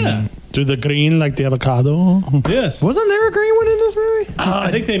 Yeah. Do the green like the avocado? Yes. Wasn't there a green one in this movie? I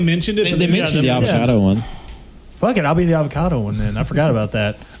think they mentioned it. They, but they mentioned the avocado one. Fuck it, I'll be the avocado one then. I forgot about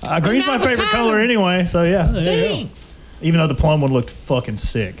that. Green's my favorite color anyway, so yeah. There you go. Even though the plum one looked fucking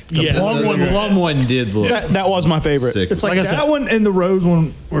sick. The Yes. plum The one, plum one did look That was my favorite. sick. it's like, Like I that said- one and the rose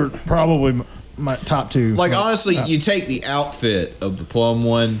one were probably my top 2. Like honestly, you take the outfit of the plum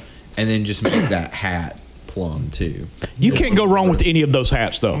one and then just make that hat plum too. You can't go wrong with any of those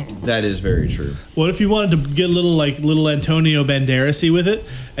hats, though. That is very true. What if you wanted to get a little Antonio Banderas-y with it,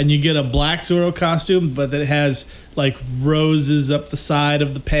 and you get a black Zorro costume, but that has like roses up the side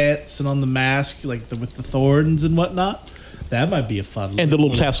of the pants and on the mask, like with the thorns and whatnot? That might be a fun. And the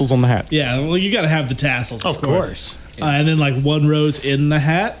little tassels on the hat. Yeah, well, you got to have the tassels, Of course. and then like one rose in the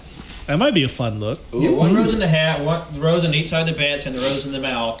hat. That might be a fun look. Yeah, one rose in the hat, one rose on each side of the pants, and the rose in the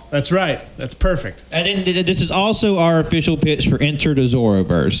mouth. That's right. That's perfect. And then this is also our official pitch for Enter the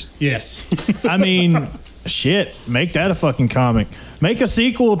Zorroverse. Yes. I mean, shit, make that a fucking comic. Make a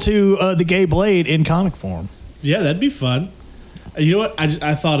sequel to The Gay Blade in comic form. Yeah, that'd be fun. You know what?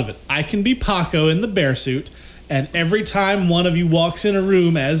 I thought of it. I can be Paco in the bear suit, and every time one of you walks in a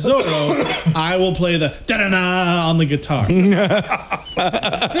room as Zorro, I will play the da-da-da on the guitar.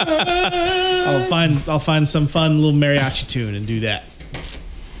 I'll find some fun little mariachi tune and do that.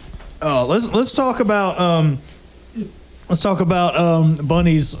 Oh, let's talk about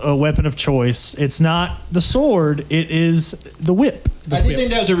Bunny's weapon of choice. It's not the sword; it is the whip. I did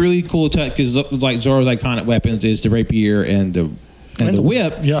think that was a really cool touch because like Zorro's iconic weapons is the rapier and the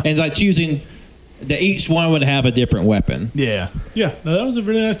whip, yeah. and like choosing that each one would have a different weapon. Yeah, Yeah, no, that was a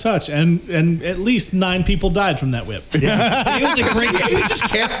really nice touch, and at least 9 people died from that whip. It was a great. He just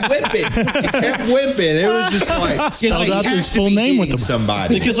kept whipping. He kept whipping. It was just like Spelled he out has his to full be name with hitting them.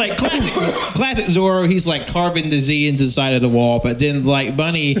 somebody. Because like classic Zorro, he's like carving the Z into the side of the wall, but then like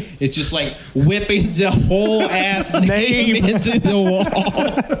Bunny is just like whipping the whole ass name into the wall,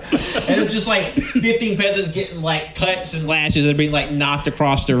 and it's just like 15 peasants getting like cuts and lashes and being like knocked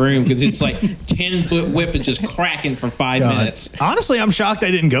across the room because it's like 10-foot whip and just cracking for 5 God. minutes. Honestly, I'm shocked they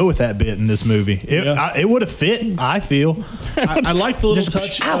didn't go with that bit in this movie. Yeah. It would have fit. I feel. I like the little Just-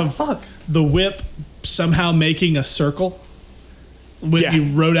 touch ow, of fuck. the whip somehow making a circle. When Yeah.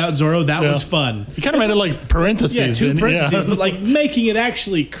 you wrote out Zorro, that Yeah. was fun. You kind of made it like parentheses. Yeah, 2 didn't you? parentheses, but like making it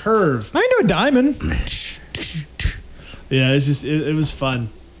actually curve. I know a diamond. Yeah, it's just it was fun.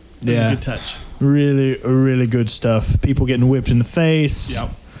 It was Yeah. a good touch. Really, really good stuff. People getting whipped in the face. Yep.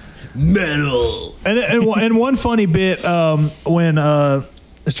 Metal. And one funny bit when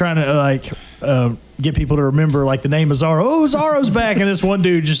it's trying to like get people to remember like the name of Zorro. Oh, Zorro's back, and this one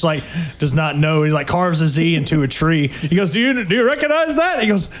dude just like does not know. He like carves a Z into a tree. He goes, "Do you recognize that?" He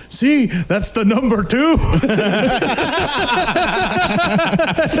goes, "See, that's the number 2."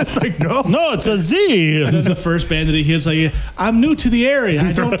 It's like no, it's a Z. And then the first band that he hits, like, I'm new to the area.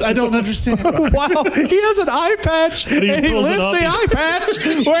 I don't understand. Wow, he has an eye patch, and he pulls it lifts up. the eye patch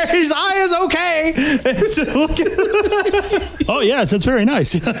where his eye is okay. Oh yes, it's very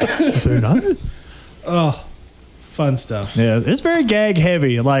nice. It's very nice. Oh, fun stuff. Yeah, it's very gag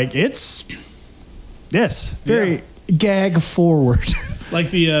heavy. Like it's very gag forward. Like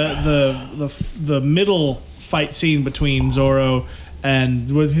the middle fight scene between Zorro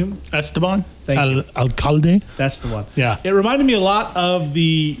and with him. Esteban, Thank you. Alcalde. That's the one. Yeah. It reminded me a lot of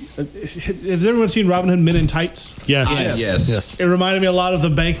the. Has everyone seen Robin Hood Men in Tights? Yes. Yes. It reminded me a lot of the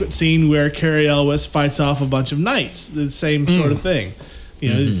banquet scene where Cary Elwes fights off a bunch of knights. The same sort of thing. You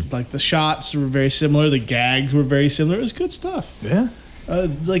know, it's like the shots were very similar. The gags were very similar. It was good stuff. Yeah.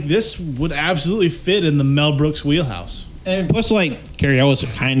 Like this would absolutely fit in the Mel Brooks wheelhouse. And plus, like, Cary Elwes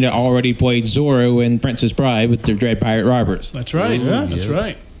kind of already played Zorro in Princess Bride with the Dread Pirate Roberts. That's right. That's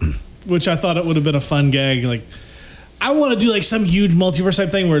right. Which I thought it would have been a fun gag. Like, I want to do like some huge multiverse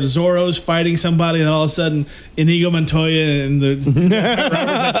type thing where Zorro's fighting somebody, and then all of a sudden Inigo Montoya and the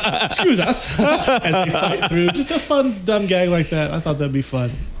excuse us as they fight through. Just a fun dumb gag like that. I thought that'd be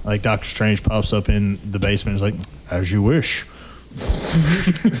fun. Like Doctor Strange pops up in the basement. Is like, as you wish.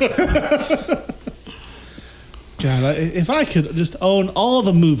 God, if I could just own all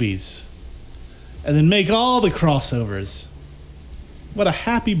the movies and then make all the crossovers, what a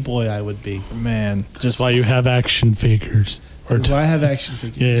happy boy I would be. Man, That's why you have action figures. That's why I have action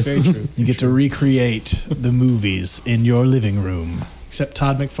figures. Yes. Very true. you get to recreate the movies in your living room. Except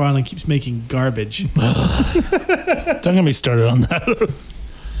Todd McFarlane keeps making garbage. Don't get me started on that.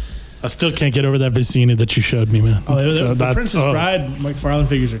 I still can't get over that Vicini that you showed me, man. Oh, the That- Princess Bride McFarlane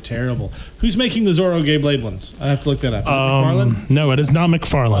figures are terrible. Who's making the Zorro Gay Blade ones? I have to look that up. Is it McFarlane? No, it is not Oh,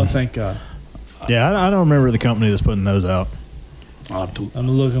 McFarlane. thank God. Yeah, I don't remember the company that's putting those out. I'll have to- I'm going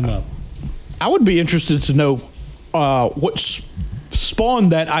to look them up. I would be interested to know what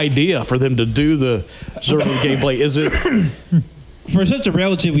spawned that idea for them to do the Zorro gameplay. Is it? For such a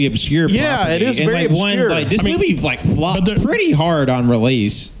relatively obscure Yeah, property, it is and very like obscure. this movie like flopped But they're- pretty hard on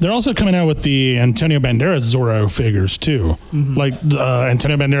release. They're also coming out with the Antonio Banderas Zorro figures too, like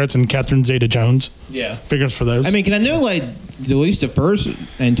Antonio Banderas and Catherine Zeta-Jones Yeah. figures for those. I mean, can I know like at least the first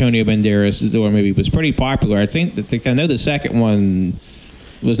Antonio Banderas Zorro movie was pretty popular. I think that I know the second one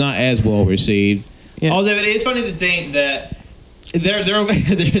was not as well received. Yeah. Although it is funny to think that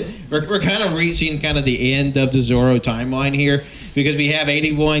we're kind of reaching kind of the end of the Zorro timeline here, because we have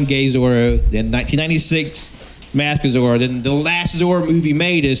 81 Gay Zorro, then 1996 Mask of Zorro, then the last Zorro movie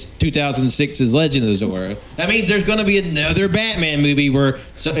made is 2006's Legend of Zorro. That means there's going to be another Batman movie where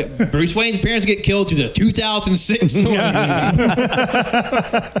Bruce Wayne's parents get killed to the 2006 Zorro movie.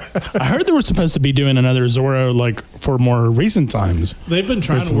 I heard they were supposed to be doing another Zorro like for more recent times. They've been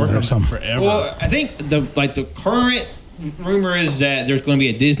trying to work on Some. them forever. Well, I think the current rumor is that there's going to be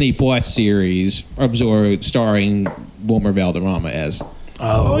a Disney Plus series of Zorro starring Wilmer Valderrama as.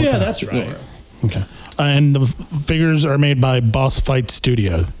 oh, yeah, that's right. Okay. And the figures are made by Boss Fight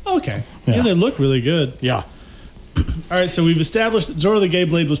Studio. Okay. Yeah. Yeah, they look really good. Yeah. All right, so we've established that Zorro the Gay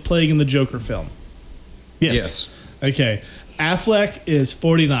Blade was playing in the Joker film. Yes. Okay. Affleck is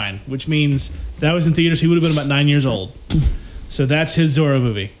 49, which means that was in theaters. He would have been about 9 years old. So that's his Zorro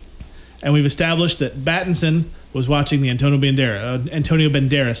movie. And we've established that Battinson was watching the Antonio Banderas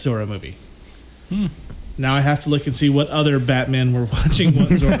Zorro movie. Now I have to look and see what other Batman were watching what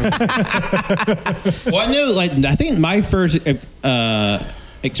Zorro. Well, I know, I think my first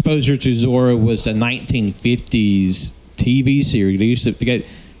exposure to Zorro was the 1950s TV series. They used to get.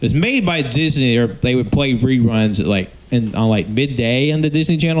 It was made by Disney. They would play reruns on midday on the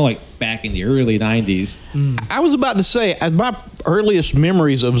Disney Channel, like back in the early 90s. I was about to say, my earliest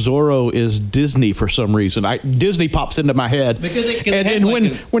memories of Zorro is Disney for some reason. Disney pops into my head. Because it and had then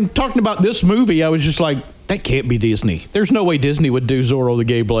like when talking about this movie, I was just like, that can't be Disney. There's no way Disney would do Zorro the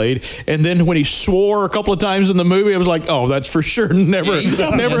Gay Blade. And then when he swore a couple of times in the movie, I was like, oh, that's for sure never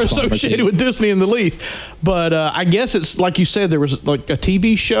that's associated with Disney in the least. But I guess it's like you said, there was like a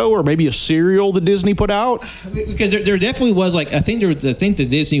TV show or maybe a serial that Disney put out. Because there definitely was I think the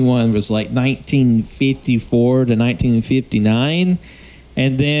Disney one was like 1954 to 1959,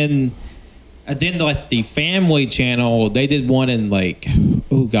 and then the Family Channel, they did one in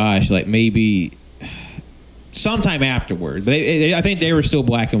maybe sometime afterward. I think they were still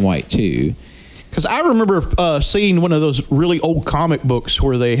black and white too. Because I remember seeing one of those really old comic books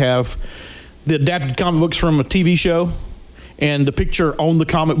where they have the adapted comic books from a TV show, and the picture on the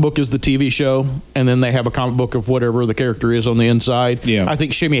comic book is the TV show, and then they have a comic book of whatever the character is on the inside. Yeah. I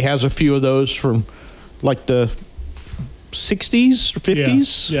think Shimmy has a few of those from like the 60s or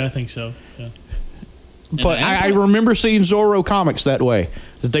 50s. Yeah, I think so. Yeah. But I remember seeing Zorro comics that way.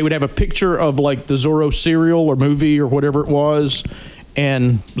 That they would have a picture of like the Zorro cereal or movie or whatever it was,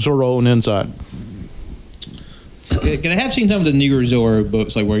 and Zorro on the inside. I have seen some of the newer Zorro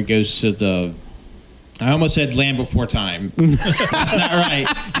books, like where he goes to the. I almost said Land Before Time. That's not right.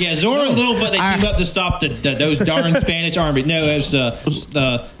 Yeah, Zorro and Littlefoot, they team up to stop those darn Spanish army. No, it was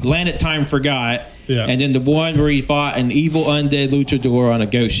the Land that Time Forgot. Yeah. And then the one where he fought an evil undead luchador on a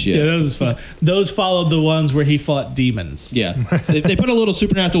ghost ship. Yeah, that was fun. Those followed the ones where he fought demons. Yeah. They put a little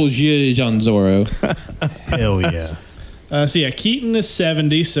supernatural zhuzh on Zorro. Hell yeah. So yeah, Keaton is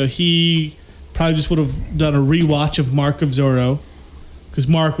 70, so he probably just would have done a rewatch of Mark of Zorro, because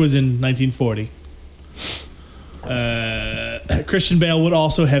Mark was in 1940. Christian Bale would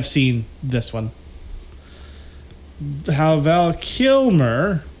also have seen this one. How Val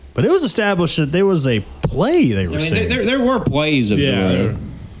Kilmer... But it was established that there was a play they were seeing. There were plays of Zorro.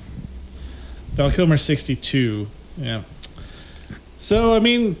 Val Kilmer 62. Yeah. So, I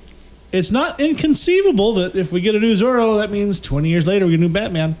mean, it's not inconceivable that if we get a new Zorro, that means 20 years later we get a new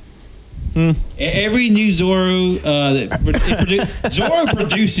Batman. Every new Zorro Zorro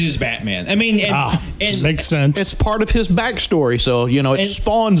produces Batman. I mean, and Makes sense. It's part of his backstory, so it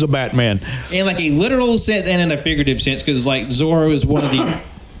spawns a Batman. in like a literal sense and in a figurative sense, because like Zorro is one of the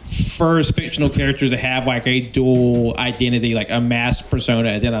first fictional characters to have like a dual identity, like a mass persona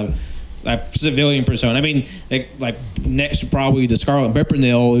and then a civilian persona. I mean, like next to probably the Scarlet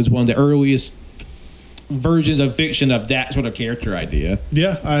Pimpernel is one of the earliest versions of fiction of that sort of character idea.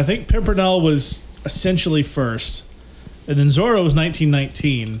 Yeah, I think Pimpernel was essentially first, and then Zorro was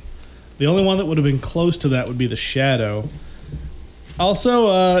 1919. The only one that would have been close to that would be the Shadow.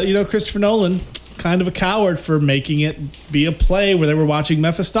 Also, Christopher Nolan, kind of a coward for making it be a play where they were watching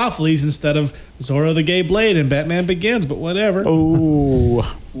Mephistopheles instead of Zorro the Gay Blade and Batman Begins, but whatever. Oh,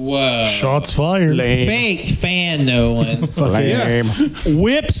 Whoa. Shots fired. lame. Fake fan, Nolan. Lame.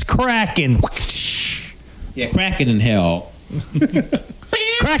 Whips cracking. Yeah, cracking in hell.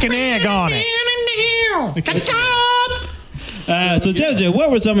 Cracking egg on it. So JoJo,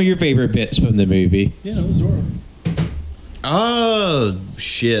 what were some of your favorite bits from the movie? Zorro. Oh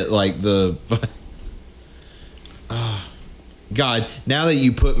shit! Like the. God, now that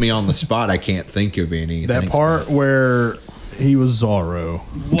you put me on the spot, I can't think of any. That Thanks, part where he was Zorro.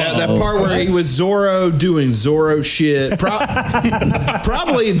 That part where he was Zorro doing Zorro shit.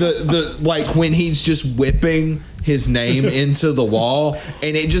 Probably the like when he's just whipping his name into the wall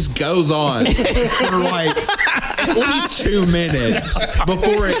and it just goes on for like at least 2 minutes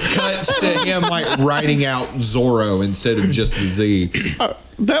before it cuts to him like writing out Zorro instead of just the Z.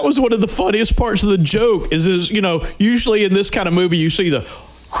 That was one of the funniest parts of the joke. Is usually in this kind of movie you see the.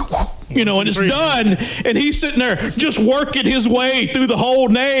 And it's done, and he's sitting there just working his way through the whole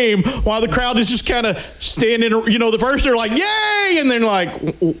name while the crowd is just kind of standing. The first they're like, "Yay!" and then like,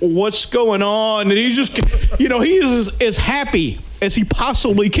 "What's going on?" And he's just, he is as happy as he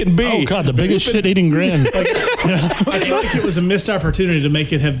possibly can be. Oh God, the biggest shit-eating grin. I feel like it was a missed opportunity to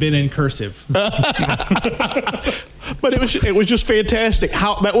make it have been in cursive. But it was just fantastic.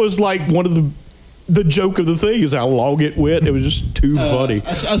 How that was like one of the joke of the thing is how long it went. It was just too funny.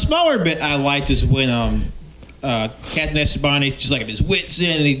 A smaller bit I liked is when Captain Esteban is just like his wits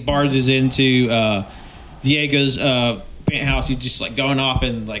in and he barges into Diego's penthouse. He's just like going off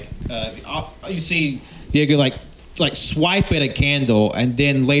and like you see Diego like swipe at a candle, and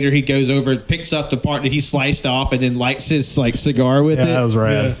then later he goes over and picks up the part that he sliced off and then lights his like cigar with it. That was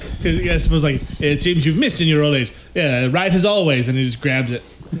rad. It was like, it seems you've missed in your old age. Yeah, right as always, and he just grabs it.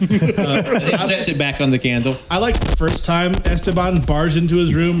 And then sets it back on the candle. I like the first time Esteban barged into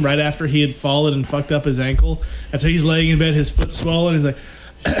his room right after he had fallen and fucked up his ankle, and so he's laying in bed, his foot swollen. He's like,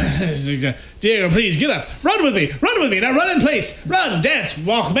 Diego, please get up, run with me, now run in place, run, dance,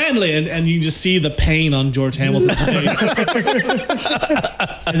 walk manly, and you just see the pain on George Hamilton's face.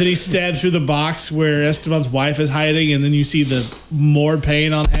 And then he stabs through the box where Esteban's wife is hiding, and then you see the more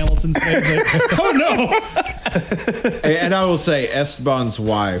pain on Hamilton's face. Like, oh no! And I will say Esteban's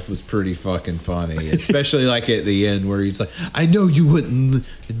wife was pretty fucking funny, especially like at the end where he's like, "I know you wouldn't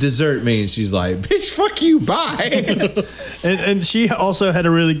desert me," and she's like, "Bitch, fuck you, bye." And she also had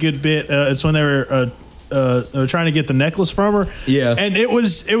a really good bit. It's when they were trying to get the necklace from her. Yeah. And it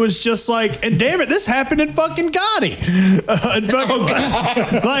was just like, and damn it, this happened in fucking Gotti.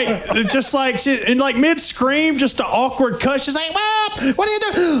 Like, just like, she, in like mid scream, just an awkward cut. She's like, "Well, what are you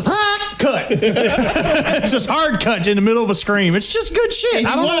doing?" cut. It's just hard cut in the middle of a scream. It's just good shit. If I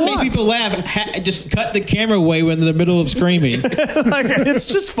you don't want know to make why. people laugh, just cut the camera away when they're in the middle of screaming. Like, it's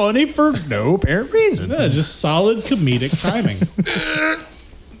just funny for no apparent reason. Yeah, just solid comedic timing.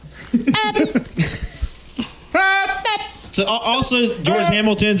 So also, George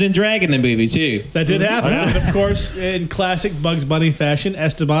Hamilton's in drag in the movie too. That did happen. And of course, in classic Bugs Bunny fashion,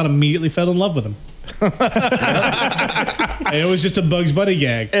 Esteban immediately fell in love with him. It was just a Bugs Bunny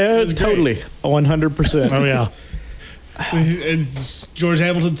gag. It was great. Totally, 100%. Oh yeah. And George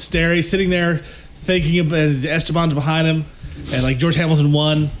Hamilton sitting there thinking about Esteban's behind him, and like George Hamilton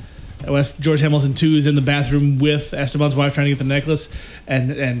 1, George Hamilton 2 is in the bathroom with Esteban's wife trying to get the necklace,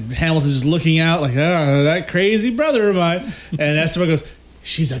 and Hamilton's just looking out like, oh, that crazy brother of mine, and Esteban goes,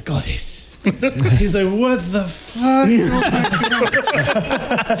 she's a goddess. He's like, what the fuck?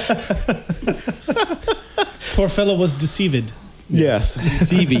 Poor fellow was deceived. Yes.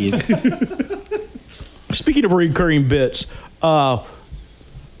 CV. Speaking of recurring bits,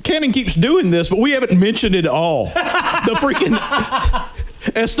 Cannon keeps doing this, but we haven't mentioned it at all. The freaking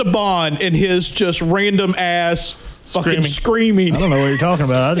Esteban and his just random ass fucking screaming. I don't know what you're talking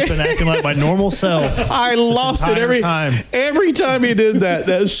about. I've just been acting like my normal self. I lost it every time. Every time he did that.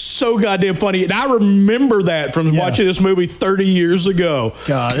 That is so goddamn funny. And I remember that from watching this movie 30 years ago.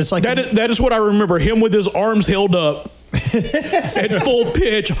 God, it's like That is what I remember. Him with his arms held up at full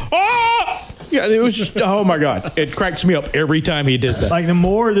pitch. Ah! Yeah, it was just, oh my God. It cracks me up every time he did that. Like the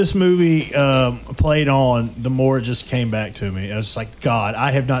more this movie played on, the more it just came back to me. I was like, God,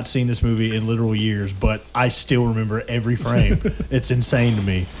 I have not seen this movie in literal years, but I still remember every frame. It's insane to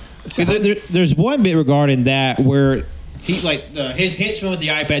me. See, there's one bit regarding that where he like his henchman with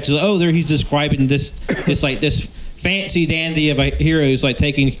the eye patch is like, he's describing this fancy dandy of a hero who's like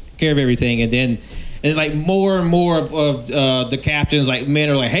taking care of everything, and like more and more of the captains, like men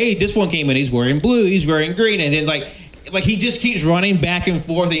are like, hey, this one came in, he's wearing blue, he's wearing green, and then like he just keeps running back and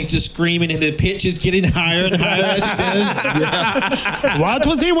forth, and he's just screaming, and the pitch is getting higher and higher as he does. What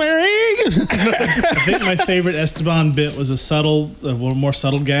was he wearing? I think my favorite Esteban bit was a more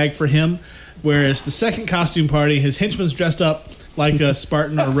subtle gag for him, whereas the second costume party, his henchman's dressed up like a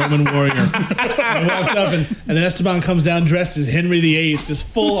Spartan or Roman warrior. And he walks up, and then Esteban comes down dressed as Henry VIII, this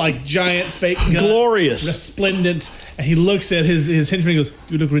full, like, giant fake gun. Glorious. Resplendent. And he looks at his henchman and goes,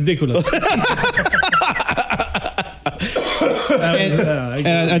 you look ridiculous. And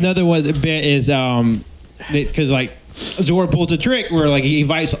another one bit is because like Zorro pulls a trick where like he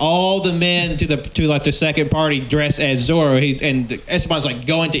invites all the men to the second party dressed as Zorro. And Esteban's like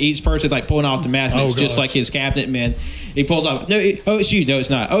going to each person, like pulling off the mask. And it's just like his cabinet men. He pulls off. No, it's you. No, it's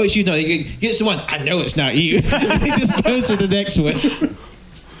not. Oh, it's you. No, he gets the one. I know it's not you. He just goes to the next one.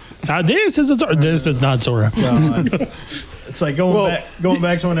 This is not Zorro. God. It's like going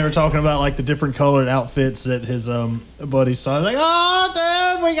back to when they were talking about like the different colored outfits that his buddies saw. Like,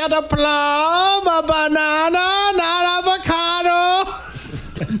 oh, dude, we got a plum, a banana, not avocado.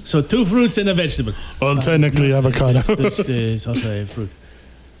 So 2 fruits and a vegetable. Well, technically avocado. It's also a fruit.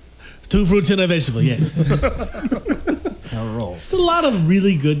 2 fruits and a vegetable, yes. How it rolls. It's a lot of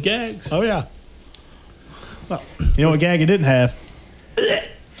really good gags. Oh yeah. You know what gag it didn't have?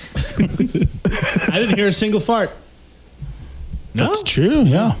 I didn't hear a single fart. That's true.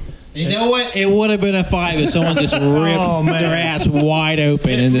 Yeah. You know what? It would have been a 5 if someone just ripped their ass wide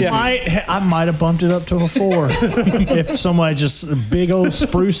open. In this. I might have bumped it up to a 4 if somebody just a big old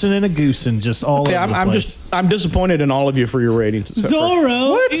sprucing and a goosing just all over the place. I'm disappointed in all of you for your ratings.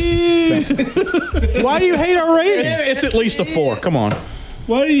 Zorro. What? Why do you hate our ratings? It's at least a 4. Come on.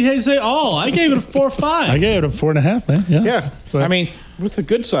 Why did you say all? I gave it a 4 or 5. I gave it a 4.5, man. Yeah. Yeah. So- I mean, what's the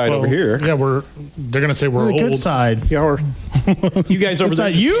good side over here? Yeah, they're gonna say we're The old. good side. Yeah, you guys over there.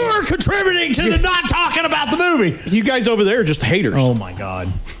 You are contributing to the not talking about the movie. You guys over there are just haters. Oh my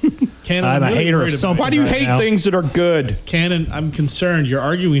God. Cannon, I'm a really hater of worried about something. Why do you right hate now. things that are good? Cannon, I'm concerned. You're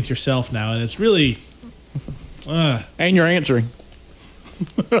arguing with yourself now, and it's really. And you're answering.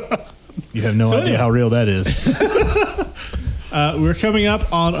 You have no So idea anyway. how real that is. We're coming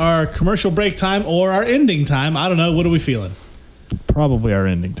up on our commercial break time or our ending time. I don't know. What are we feeling? Probably our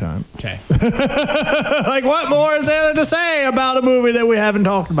ending time. Okay. Like, what more is there to say about a movie that we haven't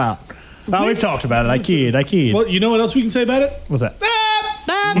talked about? Oh, we've talked about it. I kid. Well, you know what else we can say about it? What's that?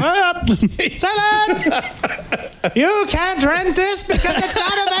 Silence! You can't rent this because it's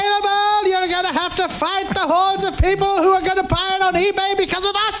not available. You're going to have to fight the hordes of people who are going to buy it on eBay because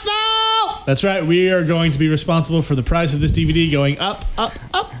of us now. That's right. We are going to be responsible for the price of this DVD going up, up,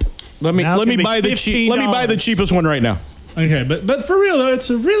 up. Let me Now it's let me gonna buy be the let me buy the $15. cheapest one right now. Okay, but for real though, it's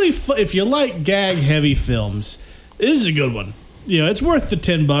a really if you like gag heavy films, this is a good one. it's worth the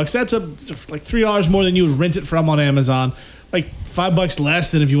 $10. That's like $3 more than you would rent it from on Amazon. Like $5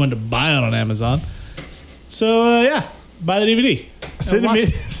 less than if you wanted to buy it on Amazon. So buy the DVD.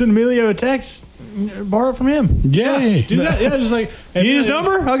 Send Emilio a text. Borrow it from him. Yay. Do that. Yeah, just like You need his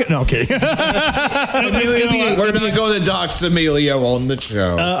number? Okay. No, I'm kidding. We're not going to dox Emilio on the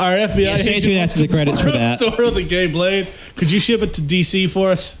show. Our FBI Yeah, stay tuned after the credits for that. Sword of the Gay Blade. Could you ship it to DC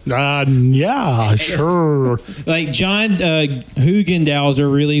for us? Yeah, sure. Like John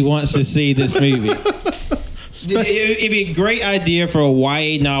Hugendauser really wants to see this movie. It'd be a great idea for a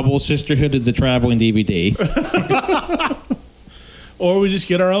YA novel, Sisterhood of the Traveling DVD. Or we just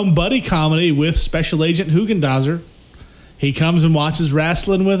get our own buddy comedy with Special Agent Hugendauser. He comes and watches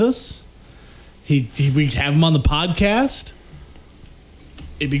wrestling with us. We have him on the podcast.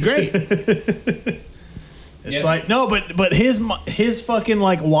 It'd be great. It's like no, but his fucking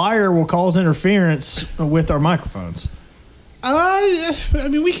like wire will cause interference with our microphones. I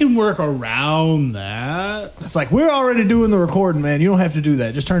mean, we can work around that. It's like we're already doing the recording, man. You don't have to do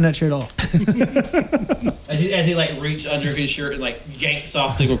that. Just turn that shit off. As he like reaches under his shirt and like yanks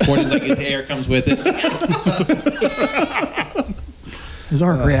off the recording, like his hair comes with it. His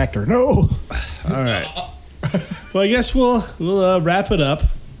arc reactor. No. All right. Well, I guess we'll wrap it up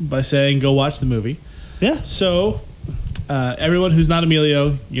by saying go watch the movie. Yeah. So, everyone who's not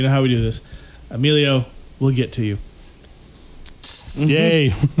Emilio, you know how we do this. Emilio, we'll get to you. Yay.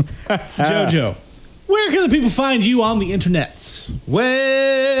 Jojo, where can the people find you on the internets?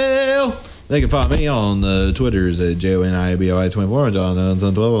 Well, they can find me on the Twitters at JONIBOI24 and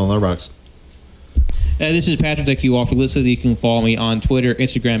John 12 on Letterboxd. This is Patrick. Thank you all for listening. You can follow me on Twitter,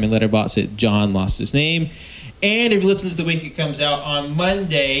 Instagram, and Letterboxd at John Lost His Name. And if you listen to the week, it comes out on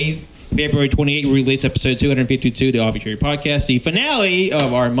Monday, February 28th. We release episode 252 of the Arbitrary Podcast, the finale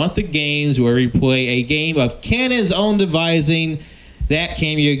of our month of games, where we play a game of Cannon's own devising, that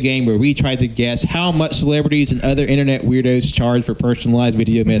cameo game where we try to guess how much celebrities and other internet weirdos charge for personalized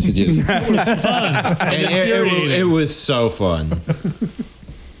video messages. It was so fun.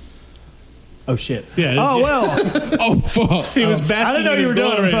 Oh shit. Yeah. Oh well. Oh fuck! He was I basking didn't know in you his were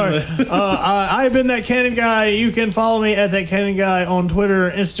doing it. I'm glory. sorry. I've been That Cannon Guy. You can follow me at That Cannon Guy on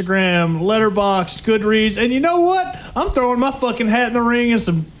Twitter, Instagram, Letterboxd, Goodreads. And you know what? I'm throwing my fucking hat in the ring in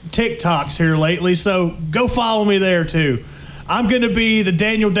some TikToks here lately. So go follow me there too. I'm going to be the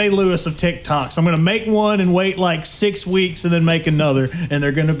Daniel Day-Lewis of TikToks. I'm going to make one and wait like 6 weeks and then make another. And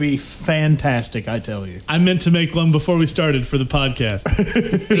they're going to be fantastic, I tell you. I meant to make one before we started for the podcast.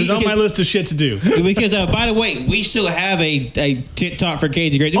 It was on my list of shit to do. Because, by the way, we still have a TikTok for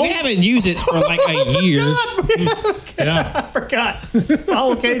Cage Great. We haven't used it for like a year. Yeah. I forgot.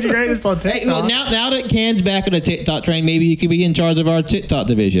 Follow Cage of Greatness on TikTok. Hey, well, now that Can's back on the TikTok train, maybe you could be in charge of our TikTok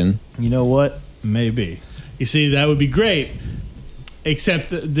division. You know what? Maybe. You see, that would be great. Except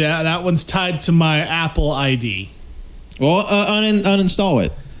that one's tied to my Apple ID. Well, uninstall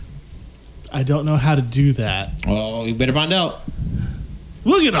it. I don't know how to do that. Well, you better find out.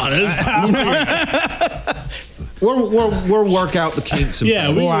 We'll get on it. We'll work out the kinks. Yeah,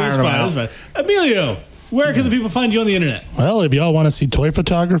 We'll iron it's them fine. out. It's fine. Emilio, where can the people find you on the internet? Well, if y'all want to see toy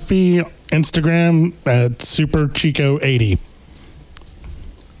photography, Instagram at SuperChico80.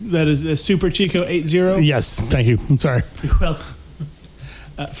 That is Super Chico 80. Yes, thank you. I'm sorry. Well,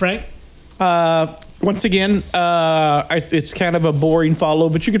 Frank. Once again, it's kind of a boring follow,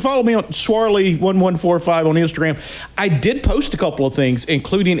 but you can follow me on Swarley1145 on Instagram. I did post a couple of things,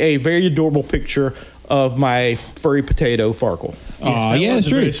 including a very adorable picture of my furry potato, Farkle. Oh, yeah, it's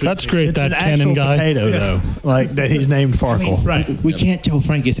true. That's great. It's That an Cannon actual guy. potato, though. Like that he's named Farkle. Right. We can't tell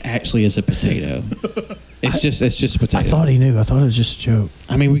Frank it's actually is a potato. It's just a potato. I thought he knew. I thought it was just a joke.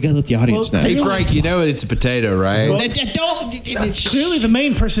 I mean, we gotta let the audience know. Hey, Frank, you know it's a potato, right? Clearly, the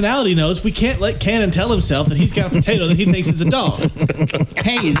main personality knows we can't let Cannon tell himself that he's got a potato that he thinks is a dog.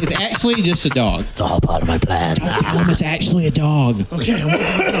 Hey, it's actually just a dog. It's all part of my plan. It's actually a dog. Okay.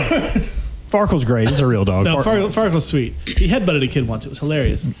 Farkle's great. He's a real dog. No, Farkle's sweet. He headbutted a kid once. It was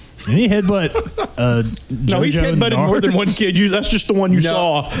hilarious. And he headbutt. No, he's JoJo headbutted more than one kid. That's just the one you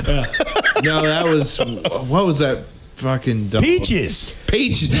saw. No, that was what was that fucking dog? Peaches.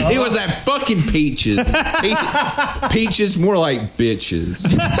 Peaches. It was that fucking Peaches. Peaches, more like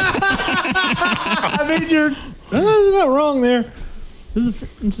bitches. I mean, you're not wrong there.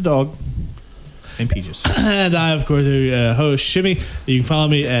 It's a dog. And Peaches. And I, of course, host Shimmy. You can follow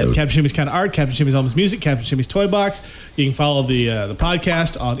me at Captain Shimmy's Kind of Art, Captain Shimmy's Almost Music, Captain Shimmy's Toy Box. You can follow the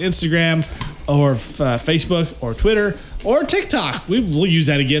podcast on Instagram or Facebook or Twitter or TikTok. We'll use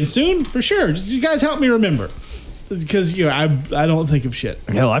that again soon for sure. You guys help me remember, because I don't think of shit.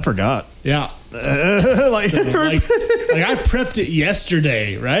 Hell, I forgot. Yeah. like, like I prepped it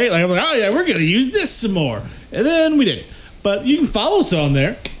yesterday, right? Like I'm like, oh yeah, we're gonna use this some more, and then we didn't. But you can follow us on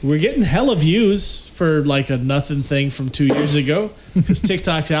there. We're getting hella views for like a nothing thing from 2 years ago because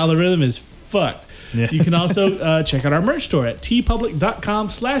TikTok's algorithm is fucked. Yeah. You can also check out our merch store at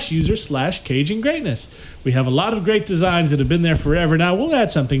tpublic.com/user/Cajun Greatness. We have a lot of great designs that have been there forever. Now we'll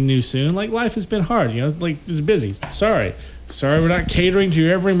add something new soon. Like life has been hard, like it's busy. Sorry, we're not catering to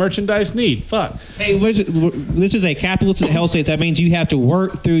your every merchandise need. Fuck. Hey, this is a capitalist hell state. That means you have to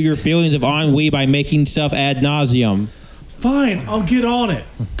work through your feelings of ennui by making stuff ad nauseum. Fine, I'll get on it.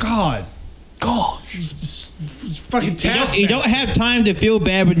 God, just fucking task. You don't have time to feel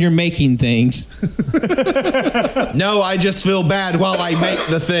bad when you're making things, No, I just feel bad while I make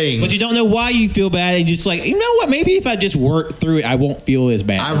the thing. but you don't know why you feel bad. And you're just like, you know what? Maybe if I just work through it, I won't feel as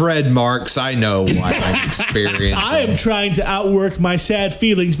bad. I've read Marx. I know what I'm experiencing. I am trying to outwork my sad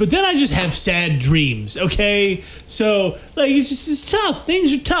feelings, but then I just have sad dreams. Okay, so like it's tough.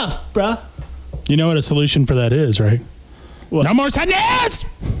 Things are tough, bruh. You know what a solution for that is, right? What? No more sadness.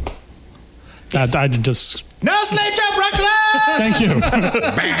 I just No sleep till Brooklyn. thank you.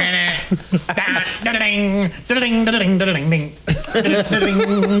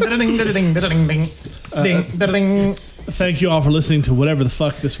 Thank you all for listening to whatever the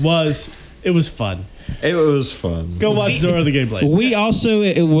fuck this was. It was fun. It was fun. Go watch Zora the Gay Blade. We also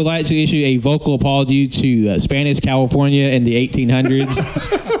would like to issue a vocal apology to Spanish California in the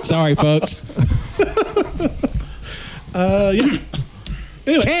 1800s. Sorry, folks. Yeah.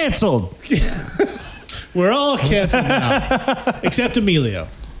 Anyway, canceled. we're all canceled now, except Emilio.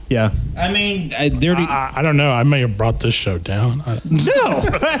 Yeah. I mean, they're I don't know. I may have brought this show down. No,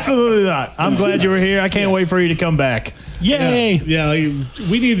 absolutely not. I'm glad you were here. I can't wait for you to come back. Yay! Yeah, like,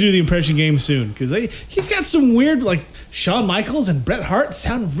 we need to do the impression game soon because he's got some weird like Shawn Michaels and Bret Hart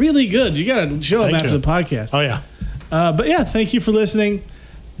sound really good. You got to show him Thank after you. the podcast. Oh yeah. But yeah, thank you for listening.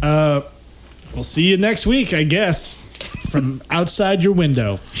 We'll see you next week, I guess, from outside your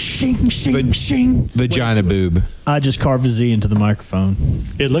window. Shing, shing, shing. Vagina boob. I just carved a Z into the microphone.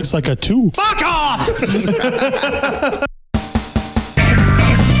 It looks like a 2. Fuck off!